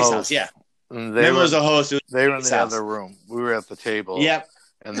was the Dave's host. house, yeah. Memo was the host. They were in the other room. We were at the table. Yep.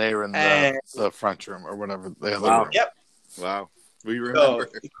 And they were in the front room or whatever. The other room. Yep. Wow. We remember.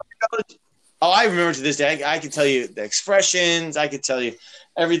 I remember to this day. I can tell you the expressions. I could tell you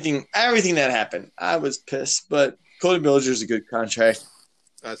everything that happened. I was pissed, but Cody Bellinger is a good contract.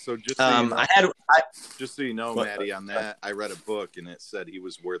 So just so you know, just so you know, what, Maddie, on that, I read a book and it said he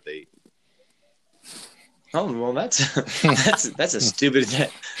was worth $8. Oh well, that's a stupid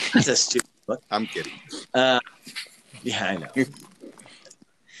book. I'm kidding. Yeah, I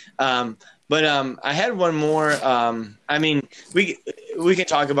know. But I had one more. I mean, we can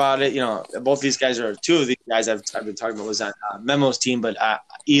talk about it. Both these guys are two of these guys I've been talking about was on Memo's team, but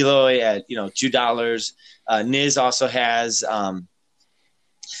Eloy at $2. Niz also has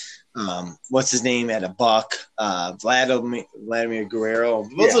what's his name at $1. Vladimir Guerrero.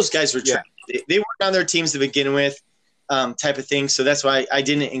 Both those guys were they weren't on their teams to begin with, type of thing. So that's why I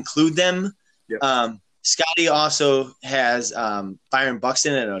didn't include them. Yep. Scotty also has Byron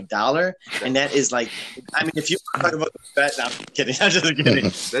Buxton at $1, and that is like, I mean, if you talk about the bet, no, I'm kidding. I'm just kidding.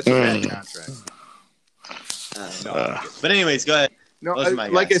 That's a bad contract. But anyways, go ahead. No,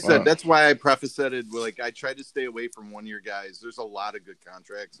 like I said, that's why I prefaced it. Like, I tried to stay away from 1 year guys. There's a lot of good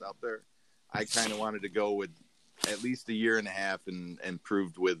contracts out there. I kind of wanted to go with at least a year and a half and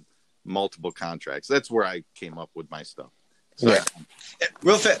proved with multiple contracts. That's where I came up with my stuff. So, Yeah.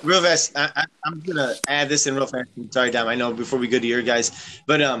 Real fast. I'm gonna add this in real fast. Sorry, Dom. I know before we go to your guys,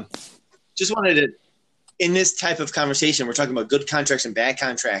 but just wanted to, in this type of conversation, we're talking about good contracts and bad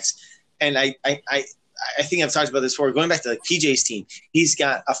contracts, and I think I've talked about this before. Going back to like PJ's team, he's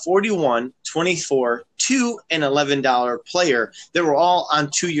got a 41, 24, $2 and $11 player that were all on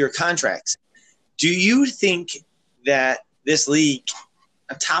 2-year contracts. Do you think that this league,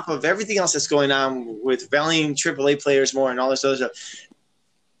 on top of everything else that's going on with valuing AAA players more and all this other stuff,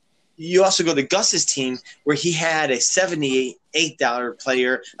 you also go to Gus's team where he had a $78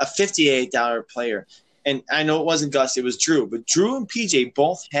 player, a $58 player. And I know it wasn't Gus, it was Drew. But Drew and PJ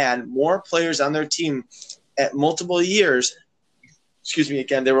both had more players on their team at multiple years. Excuse me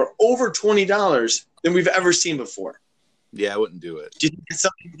again. They were over $20 than we've ever seen before. Yeah, I wouldn't do it. Do you think it's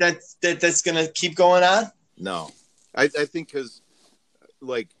something that's going to keep going on? No. I think because,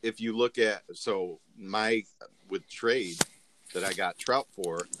 like, if you look at – so with trade that I got Trout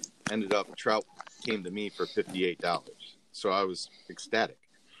for, ended up Trout came to me for $58. So I was ecstatic.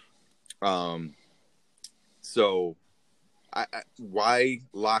 So, why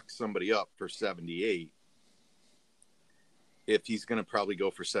lock somebody up for 78 if he's going to probably go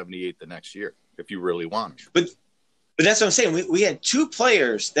for 78 the next year if you really want him? But that's what I'm saying. We had 2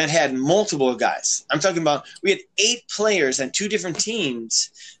 players that had multiple guys. I'm talking about we had 8 players on 2 different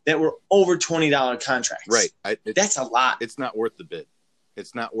teams that were over $20 contracts. Right. That's a lot. It's not worth the bid.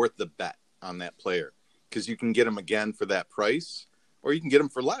 It's not worth the bet on that player because you can get him again for that price or you can get him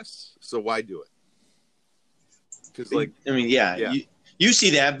for less. So why do it? Because, like, I mean, yeah. You see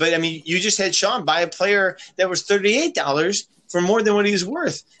that, but I mean, you just had Sean buy a player that was $38 for more than what he was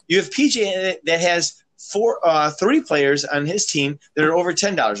worth. You have PJ that has 3 players on his team that are over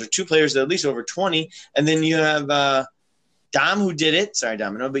 $10, or 2 players that are at least over 20, and then you have Dom who did it. Sorry,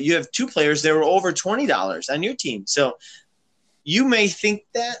 Domino, but you have 2 players that were over $20 on your team. So you may think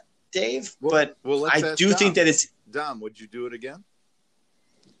that, Dave, but I do think that it's Dom. Would you do it again?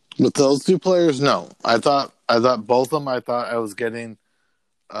 With those 2 players, no. I thought both of them. I thought I was getting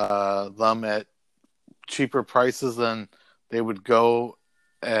them at cheaper prices than they would go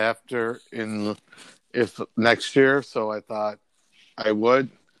after if next year. So I thought I would.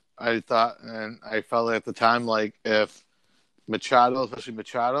 I thought, and I felt at the time like if Machado, especially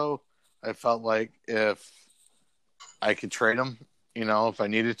Machado, I felt like if I could trade him, if I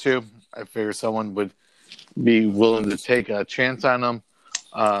needed to, I figured someone would be willing to take a chance on him.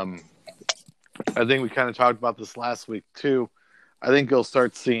 I think we kind of talked about this last week too. I think you'll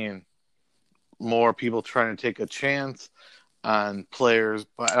start seeing more people trying to take a chance on players,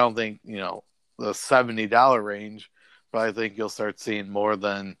 but I don't think, the $70 range, but I think you'll start seeing more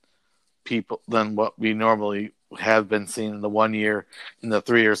than what we normally have been seeing in the 1 year and the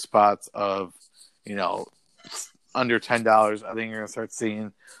 3 year spots of, under $10. I think you're going to start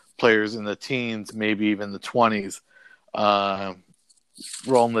seeing players in the teens, maybe even the 20s,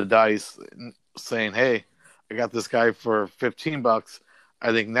 rolling the dice, saying, "Hey, I got this guy for $15.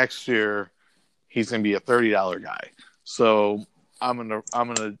 I think next year he's going to be a $30 guy. So I'm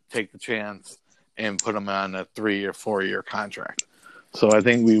gonna take the chance and put him on a 3 or 4 year contract." So I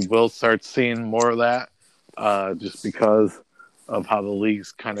think we will start seeing more of that, just because of how the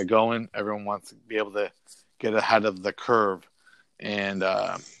league's kind of going. Everyone wants to be able to get ahead of the curve, and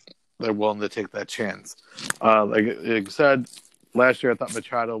they're willing to take that chance. Like I said, last year I thought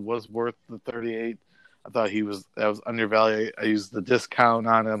Machado was worth the 38. I thought that was undervalued. I used the discount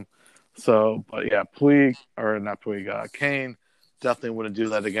on him. So, but yeah, Kane definitely wouldn't do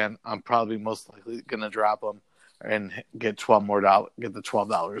that again. I'm probably most likely going to drop him and get the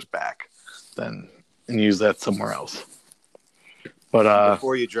 $12 back, then and use that somewhere else. But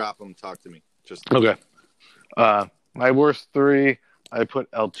before you drop him, talk to me. Okay. My worst 3, I put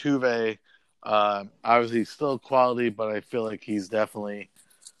Altuve. Obviously, still quality, but I feel like he's definitely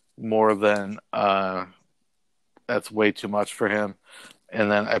more than that's way too much for him. And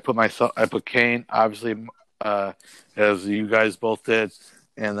then I put Kane, obviously, as you guys both did,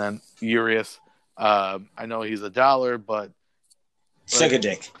 and then Urias. I know he's $1, but suck a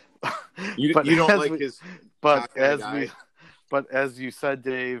dick. You don't like his. But as you said,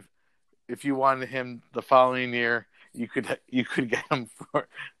 Dave, if you wanted him the following year, you could get him for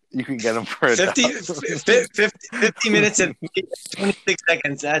You can get him for 50 minutes and 26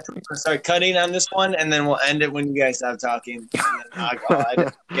 seconds. That's when we'll start cutting on this one, and then we'll end it when you guys stop talking. And then I'll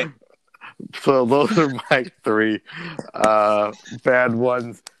edit again. So those are my three bad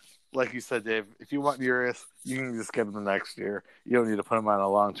ones. Like you said, Dave, if you want Urias, you can just get him the next year. You don't need to put him on a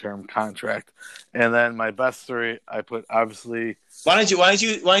long-term contract. And then my best three, I put obviously. Why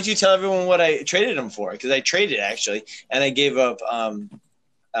don't you tell everyone what I traded him for? Because I traded actually, and I gave up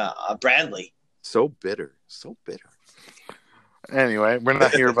Bradley. So bitter. Anyway, we're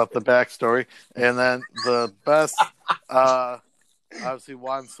not here about the backstory. And then the best, obviously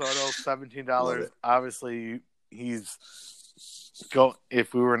Juan Soto, $17. Obviously,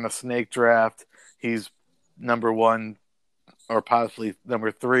 if we were in a snake draft, he's number one or possibly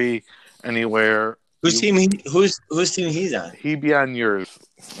number three anywhere. Whose team he's on? He'd be on yours.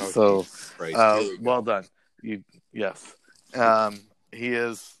 Okay. So, Right. well done. Yes. He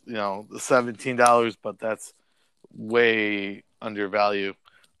is, $17, but that's way undervalued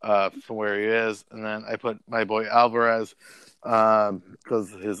from where he is. And then I put my boy Alvarez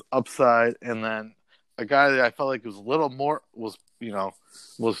because of his upside, and then a guy that I felt like was a little more was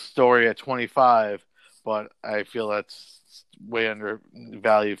Story at 25, but I feel that's way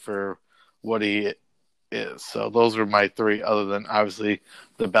undervalued for what he is. So those are my three, other than obviously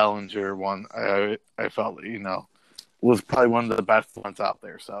the Bellinger one. I felt was probably one of the best ones out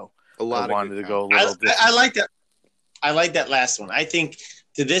there. So I wanted to go a little different. I like that. I like that last one. I think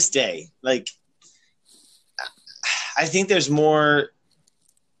to this day, I think there's more.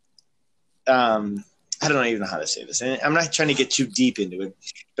 I don't even know how to say this, and I'm not trying to get too deep into it,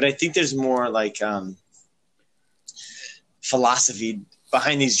 but I think there's more philosophy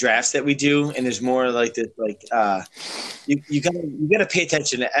behind these drafts that we do, and there's more like this, you gotta pay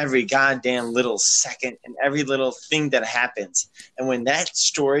attention to every goddamn little second and every little thing that happens. And when that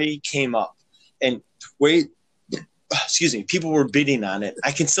story came up, and people were bidding on it.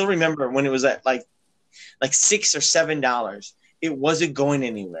 I can still remember when it was at like $6 or $7. It wasn't going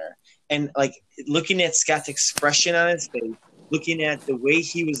anywhere. And looking at Scott's expression on his face, looking at the way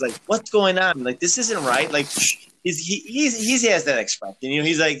he was like, "What's going on? Like, this isn't right." Like, he has that expression.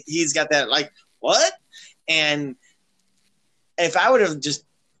 He's got that what? And if I would have just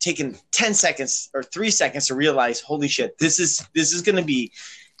taken 10 seconds or 3 seconds to realize, holy shit, this is going to be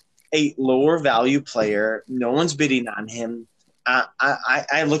a lower value player. No one's bidding on him.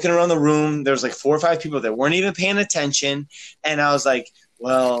 I looking around the room, there was 4 or 5 people that weren't even paying attention, and I was like,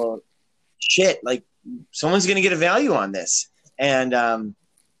 well, shit, someone's going to get a value on this. And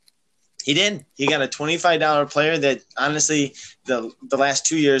he did. He got a $25 player that honestly the last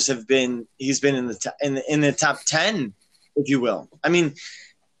 2 years he's been in the top 10, if you will. I mean,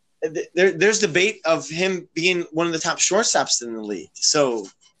 there's debate of him being one of the top shortstops in the league. So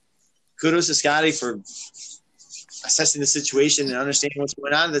kudos to Scotty for assessing the situation and understanding what's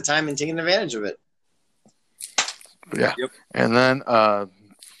going on at the time and taking advantage of it. Yeah. Yep. And then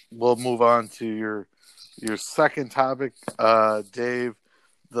we'll move on to your second topic, Dave,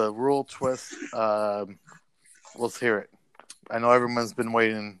 the rule twist. Let's hear it. I know everyone's been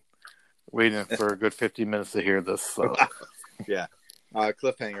waiting for a good 50 minutes to hear this. So. Yeah.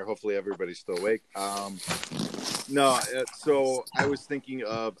 Cliffhanger. Hopefully everybody's still awake. No, so I was thinking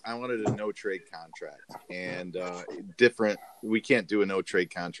I wanted a no trade contract and different. We can't do a no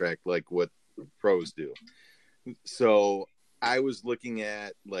trade contract like what pros do. So I was looking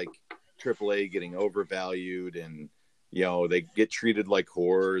at AAA getting overvalued, and they get treated like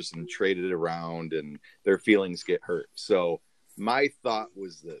whores and traded around, and their feelings get hurt. So my thought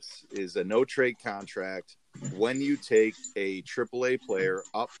was this is a no trade contract when you take a AAA player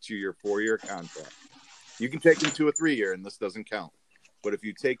up to your 4-year contract. You can take him to a 3-year, and this doesn't count. But if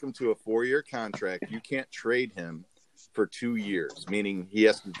you take him to a 4-year contract, you can't trade him for 2 years, meaning he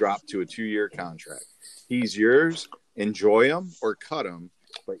has to drop to a 2-year contract. He's yours. Enjoy him or cut him,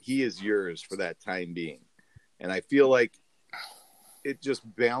 but he is yours for that time being. And I feel like it just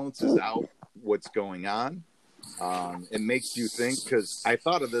balances out what's going on. It makes you think, because I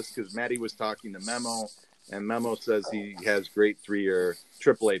thought of this because Maddie was talking to Memo, and Memo says he has great 3-year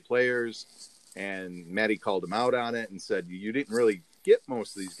AAA players, and Maddie called him out on it and said, you didn't really get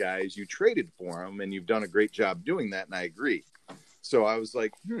most of these guys. You traded for them, and you've done a great job doing that, and I agree. So I was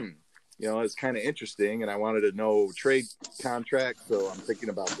like, it's kind of interesting, and I wanted a no trade contract, so I'm thinking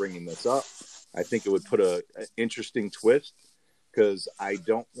about bringing this up. I think it would put an interesting twist, because I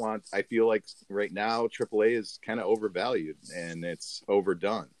feel like right now AAA is kind of overvalued, and it's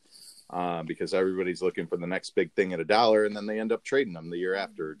overdone because everybody's looking for the next big thing at $1, and then they end up trading them the year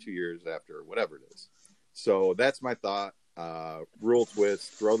after, or 2 years after, or whatever it is. So that's my thought. rule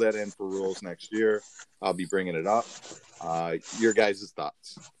twist. Throw that in for rules next year. I'll be bringing it up. Your guys'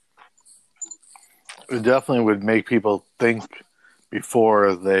 thoughts? It definitely would make people think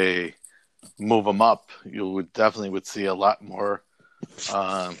before they move them up. You would definitely see a lot more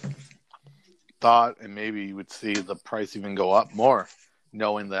thought, and maybe you would see the price even go up more,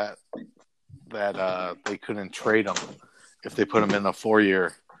 knowing that they couldn't trade them if they put them in a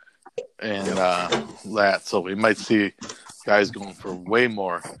 4-year and that. So we might see guys going for way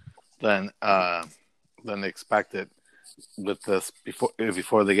more than expected with this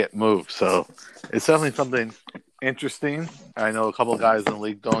before they get moved. So it's definitely something interesting. I know a couple of guys in the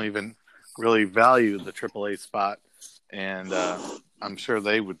league don't even really value the AAA spot, and I'm sure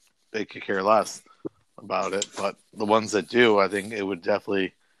they could care less about it. But the ones that do, I think it would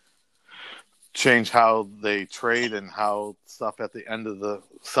definitely change how they trade and how stuff at the end of the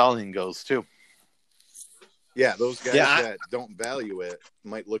selling goes too. Yeah, those guys that don't value it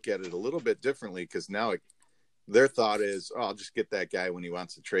might look at it a little bit differently, because now their thought is, oh, I'll just get that guy when he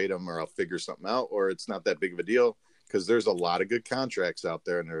wants to trade him, or I'll figure something out, or it's not that big of a deal, because there's a lot of good contracts out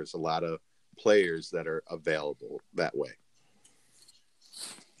there and there's a lot of players that are available that way.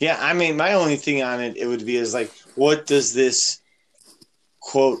 Yeah, I mean, my only thing on it would be is like, what does this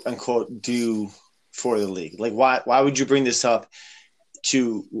quote unquote do for the league? Like, why would you bring this up?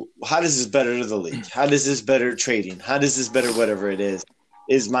 How does this better to the league? How does this better trading? How does this better whatever it is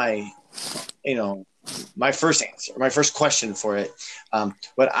my, my first answer, my first question for it.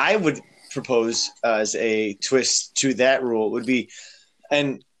 What I would propose as a twist to that rule would be,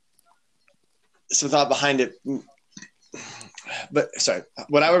 and some thought behind it,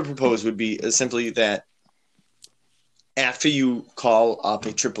 what I would propose would be simply that after you call up a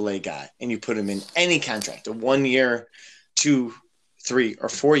AAA guy and you put him in any contract, a 1 year, 2, 3, or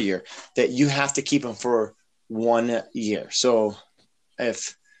 4 year, that you have to keep him for 1 year. So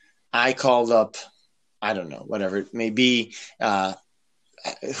if I called up, I don't know, whatever it may be,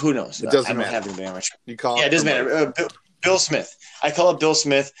 who knows? It doesn't I don't matter. have anybody on my You call it doesn't matter. Bill Smith. I call up Bill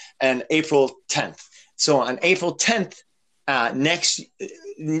Smith on April 10th. So on April 10th, next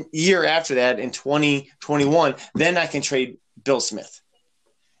year after that, in 2021, then I can trade Bill Smith.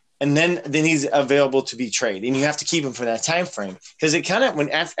 And then he's available to be traded, and you have to keep him for that time frame, because it kind of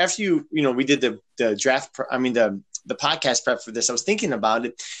after we did the draft. The podcast prep for this, I was thinking about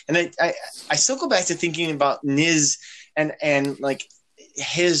it, and I still go back to thinking about Niz and like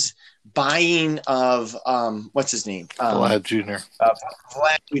his buying of what's his name, Vlad Jr.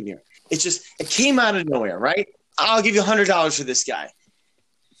 Vlad Jr. It came out of nowhere, right? I'll give you $100 for this guy.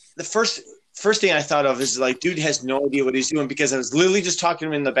 The first thing I thought of is like, dude has no idea what he's doing, because I was literally just talking to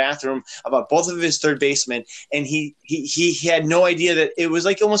him in the bathroom about both of his third basemen, and he had no idea that it was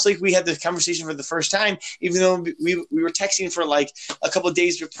like almost like we had the conversation for the first time, even though we were texting for like a couple of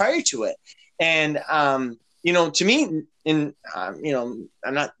days prior to it. And to me, and I'm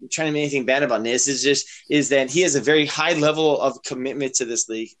not trying to make anything bad about this. Is that he has a very high level of commitment to this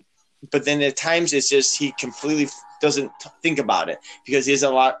league, but then at times it's just he completely doesn't think about it, because he has a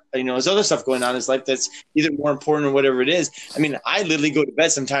lot, his other stuff going on in his life that's either more important or whatever it is. I mean, I literally go to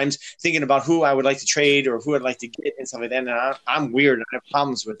bed sometimes thinking about who I would like to trade or who I'd like to get and stuff like that. And I'm weird and I have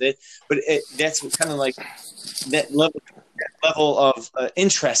problems with it, but that's kind of like that level of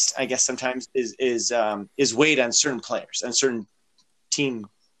interest, I guess, sometimes is weighed on certain players, on certain teams.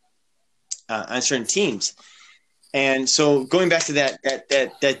 And so going back to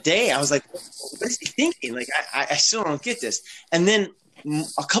that day, I was like, what is he thinking? Like, I still don't get this. And then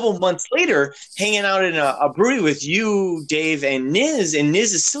a couple months later, hanging out in a brewery with you, Dave, and Niz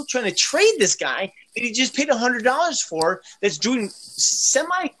is still trying to trade this guy that he just paid $100 for, that's doing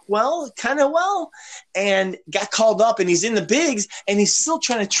kind of well, and got called up, and he's in the bigs, and he's still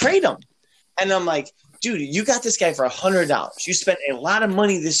trying to trade him. And I'm like, dude, you got this guy for $100. You spent a lot of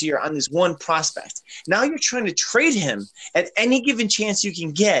money this year on this one prospect. Now you're trying to trade him at any given chance you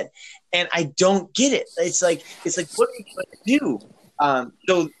can get, and I don't get it. It's like, what are you going to do?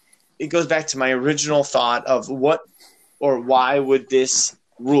 So it goes back to my original thought of what or why would this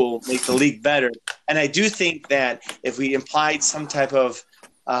rule make the league better? And I do think that if we implied some type of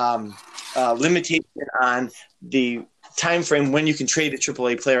limitation on the time frame when you can trade a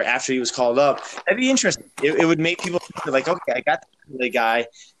AAA player after he was called up, that'd be interesting. It would make people think like, okay, I got the guy,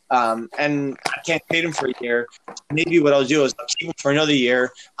 and I can't trade him for a year. Maybe what I'll do is I'll keep him for another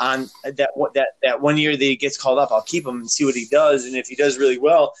year on that 1 year that he gets called up. I'll keep him and see what he does, and if he does really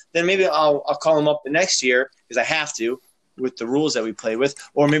well, then maybe I'll call him up the next year, because I have to with the rules that we play with,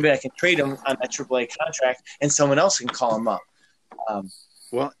 or maybe I can trade him on that AAA contract and someone else can call him up.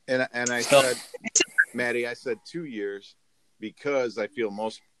 Well, and I said, Maddie, I said 2 years. because I feel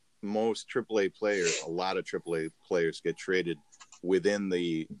most AAA players, a lot of AAA players get traded within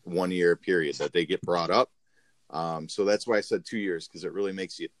the 1 year period that they get brought up. So that's why I said 2 years, because it really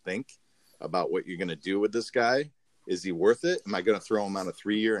makes you think about what you're going to do with this guy. Is he worth it? Am I going to throw him on a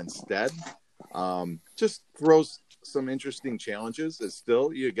 3 year instead? Just throws some interesting challenges. It's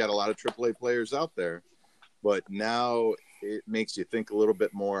still, you got a lot of AAA players out there, but now it makes you think a little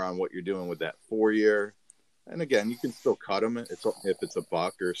bit more on what you're doing with that 4 year. And again, you can still cut him if it's a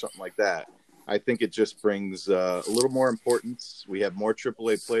buck or something like that. I think it just brings a little more importance. We have more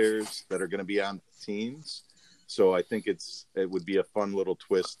AAA players that are going to be on teams. So I think it would be a fun little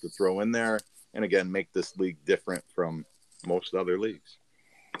twist to throw in there. And again, make this league different from most other leagues.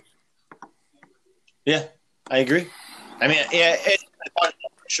 Yeah, I agree. I mean, yeah, for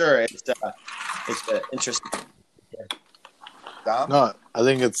sure. It's interesting. Dom? No, I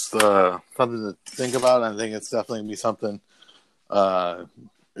think it's something to think about. I think it's definitely going to be something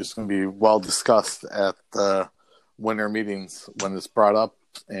it's going to be well discussed at the winter meetings when it's brought up.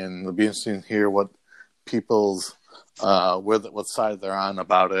 And it'll be interesting to hear what people's what side they're on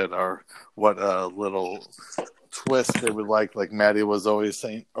about it, or what little twist they would like Maddie was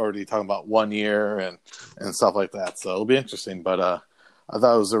already talking about 1 year and stuff like that. So it'll be interesting, but I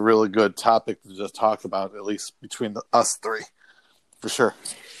thought it was a really good topic to just talk about, at least between us three, for sure.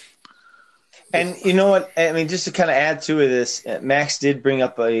 And you know what? I mean, just to kind of add to this, Max did bring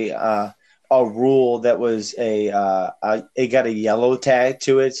up a rule that was it got a yellow tag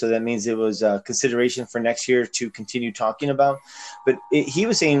to it, so that means it was a consideration for next year to continue talking about. But he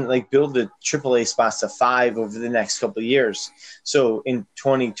was saying build the AAA spots to 5 over the next couple of years. So in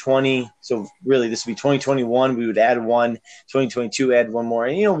 2020, so really this would be 2021, we would add 1, 2022 add 1 more,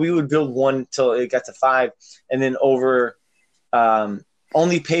 and we would build 1 till it got to 5, and then over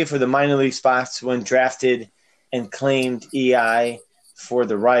only pay for the minor league spots when drafted and claimed EI for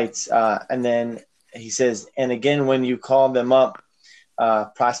the rights. And then he says, and again, when you call them up,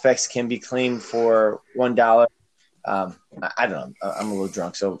 prospects can be claimed for $1. I don't know. I'm a little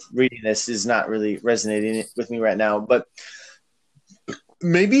drunk, so reading this is not really resonating with me right now. But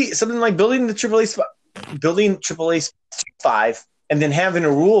maybe something like building AAA 5, and then having a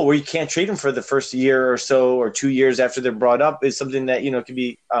rule where you can't trade them for the first year or so, or 2 years after they're brought up, is something that can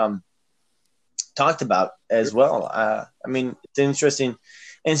be talked about as well. I mean, it's interesting.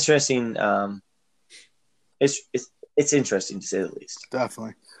 It's interesting to say the least.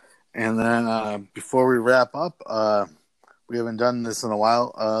 Definitely. And then before we wrap up, we haven't done this in a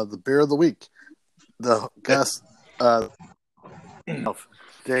while. The beer of the week. The guest, Dave,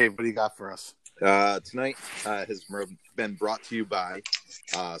 what do you got for us? Tonight has been brought to you by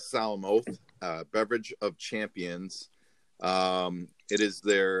Solemn Oath, Beverage of Champions. It is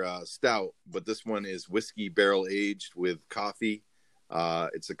their stout, but this one is whiskey barrel aged with coffee.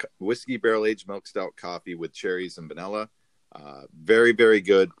 It's a whiskey barrel aged milk stout coffee with cherries and vanilla. Very, very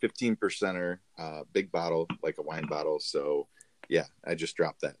good. 15%er, big bottle, like a wine bottle. So yeah, I just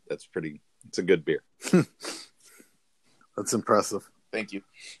dropped that. It's a good beer. That's impressive. Thank you.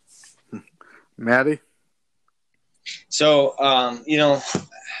 Maddie? So,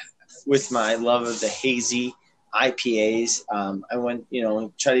 with my love of the hazy IPAs, I went,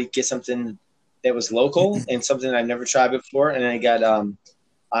 try to get something that was local and something I've never tried before. And I got,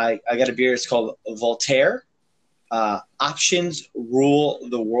 I got a beer. It's called Voltaire. Options rule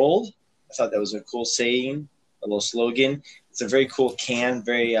the world. I thought that was a cool saying, a little slogan. It's a very cool can,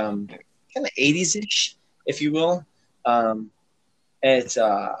 very kind of 80s-ish, if you will. It's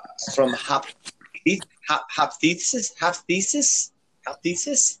from Hopthesis,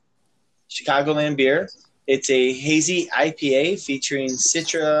 Chicagoland beer. It's a hazy IPA featuring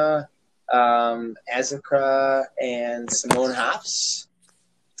Citra, Azacra, and Simone hops.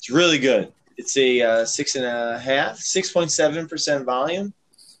 It's really good. It's a 6.7% volume.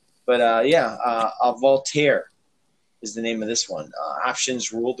 But a Voltaire is the name of this one.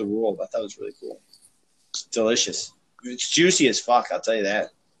 Options rule the world. I thought it was really cool. It's delicious. It's juicy as fuck, I'll tell you that.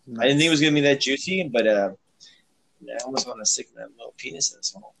 Nice. I didn't think it was going to be that juicy, but I almost want to stick my little penis in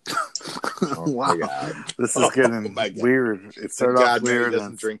this hole. Oh, wow. This is getting weird. It started off weird. He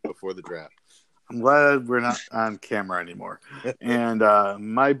doesn't drink before the draft. I'm glad we're not on camera anymore. And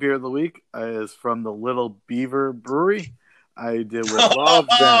my beer of the week is from the Little Beaver Brewery. I did with love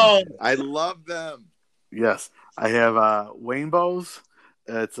them. I love them. Yes. I have Wainbows.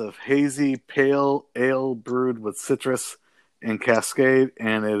 It's a hazy pale ale brewed with citrus and Cascade,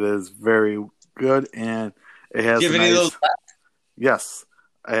 and it is very good. And it has. Do you have any of those left? Yes,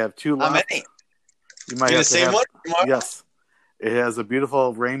 I have 2 left. How many? You might have the same one? Yes, It has a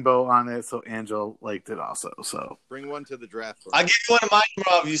beautiful rainbow on it, so Angel liked it also. So Bring one to the draft. I'll give you one of mine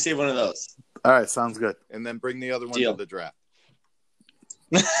tomorrow if you say one of those. All right, sounds good. And then bring the other one Deal. to the draft.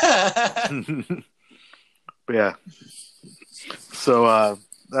 But yeah. So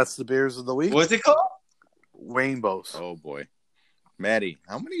that's the beers of the week. What's it called? Rainbows. Oh boy, Maddie,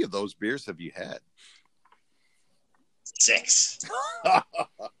 how many of those beers have you had? 6.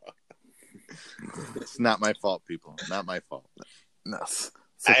 It's not my fault, people. Not my fault. No,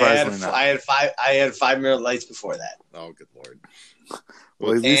 surprisingly not. I had 5 Miller Lights before that. Oh, good Lord.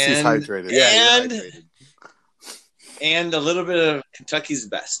 Well, at least he's hydrated. Yeah, you're hydrated. And a little bit of Kentucky's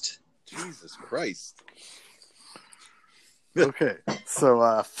Best. Jesus Christ. Okay,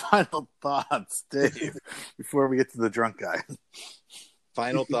 so final thoughts, Dave, before we get to the drunk guy.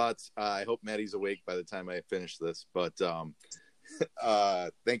 Final thoughts. I hope Maddie's awake by the time I finish this, but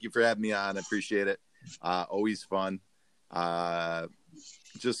thank you for having me on. I appreciate it. Always fun.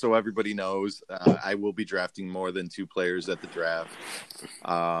 Just so everybody knows, I will be drafting more than 2 players at the draft.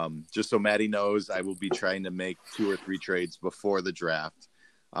 Just so Maddie knows, I will be trying to make 2 or 3 trades before the draft.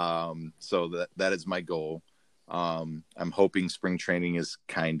 So that is my goal. I'm hoping spring training is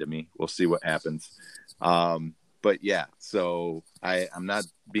kind to me. We'll see what happens. But yeah, so I'm not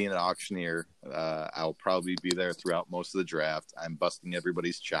being an auctioneer. I'll probably be there throughout most of the draft. I'm busting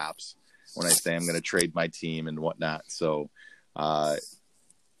everybody's chops when I say I'm going to trade my team and whatnot. So,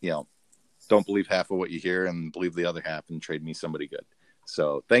 don't believe half of what you hear and believe the other half and trade me somebody good.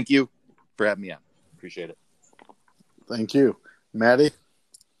 So thank you for having me on. Appreciate it. Thank you. Maddie?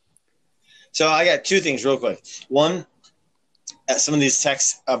 So I got 2 things real quick. One, some of these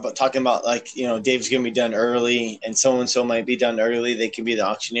texts about talking about Dave's going to be done early and so might be done early. They can be the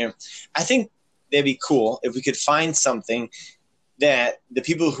auctioneer. I think that'd be cool if we could find something that the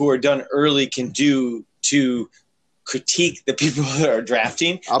people who are done early can do to critique the people that are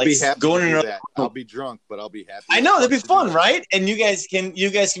drafting. I'll be happy to do that. I'll be drunk, but I'll be happy. I know that'd be fun, right? And you guys can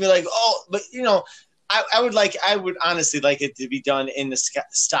be like, oh, but I would honestly like it to be done in the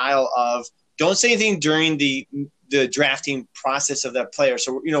style of don't say anything during the drafting process of that player.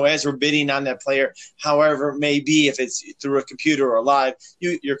 So, as we're bidding on that player, however it may be, if it's through a computer or live,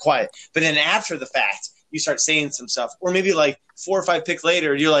 you're quiet. But then after the fact, you start saying some stuff. Or maybe like 4 or 5 picks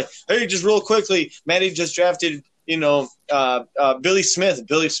later, you're like, hey, just real quickly, Maddie just drafted, Billy Smith.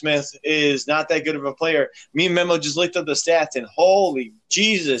 Billy Smith is not that good of a player. Me and Memo just looked up the stats, and holy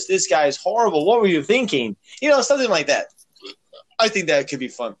Jesus, this guy is horrible. What were you thinking? Something like that. I think that could be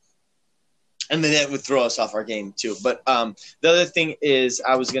fun. And then that would throw us off our game too. But the other thing is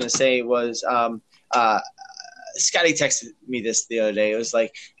I was going to say was Scotty texted me this the other day. It was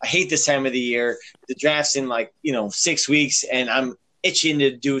like, I hate this time of the year. The draft's in 6 weeks, and I'm itching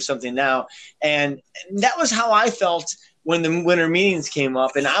to do something now. And that was how I felt when the winter meetings came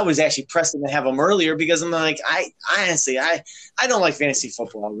up, and I was actually pressing to have them earlier because I'm like, I honestly don't like fantasy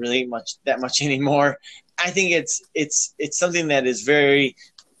football really that much anymore. I think it's something that is very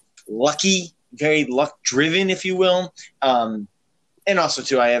lucky, very luck driven, if you will. And also,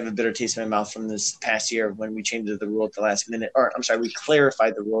 too, I have a bitter taste in my mouth from this past year when we changed the rule at the last minute. Or, I'm sorry, we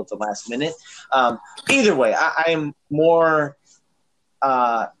clarified the rule at the last minute. Either way, I am more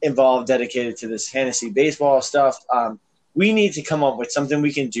involved, dedicated to this fantasy baseball stuff. We need to come up with something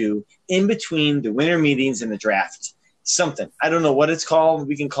we can do in between the winter meetings and the draft. Something. I don't know what it's called.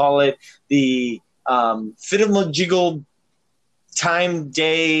 We can call it the Fiddle Jiggle time,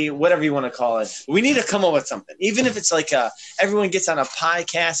 day, whatever you want to call it. We need to come up with something, even if it's like everyone gets on a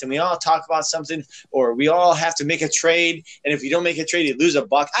podcast and we all talk about something, or we all have to make a trade, and if you don't make a trade you lose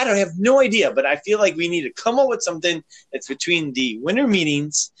 $1. I don't have no idea, but I feel like we need to come up with something that's between the winter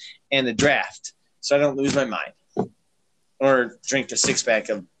meetings and the draft so I don't lose my mind or drink a 6-pack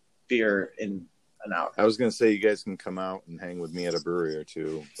of beer in an hour. I was going to say you guys can come out and hang with me at a brewery or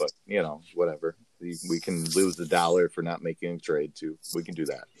two, but whatever. We can lose $1 for not making a trade too. We can do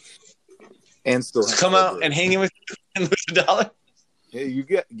that, and still come out and hang with you and lose $1. Yeah, you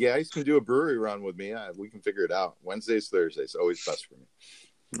guys can do a brewery run with me. We can figure it out. Wednesdays, Thursdays, always best for me.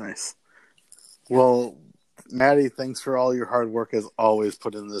 Nice. Well, Maddie, thanks for all your hard work as always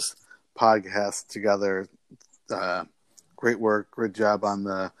putting this podcast together. Great work, great job on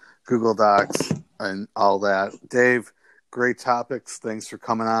the Google Docs and all that. Dave, great topics. Thanks for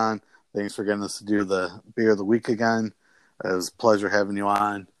coming on. Thanks for getting us to do the beer of the week again. It was a pleasure having you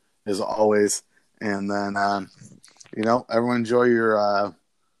on, as always. And then, everyone enjoy your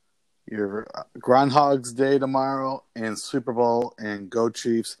Groundhog's Day tomorrow and Super Bowl, and go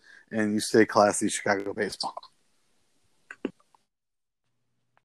Chiefs, and you stay classy, Chicago baseball.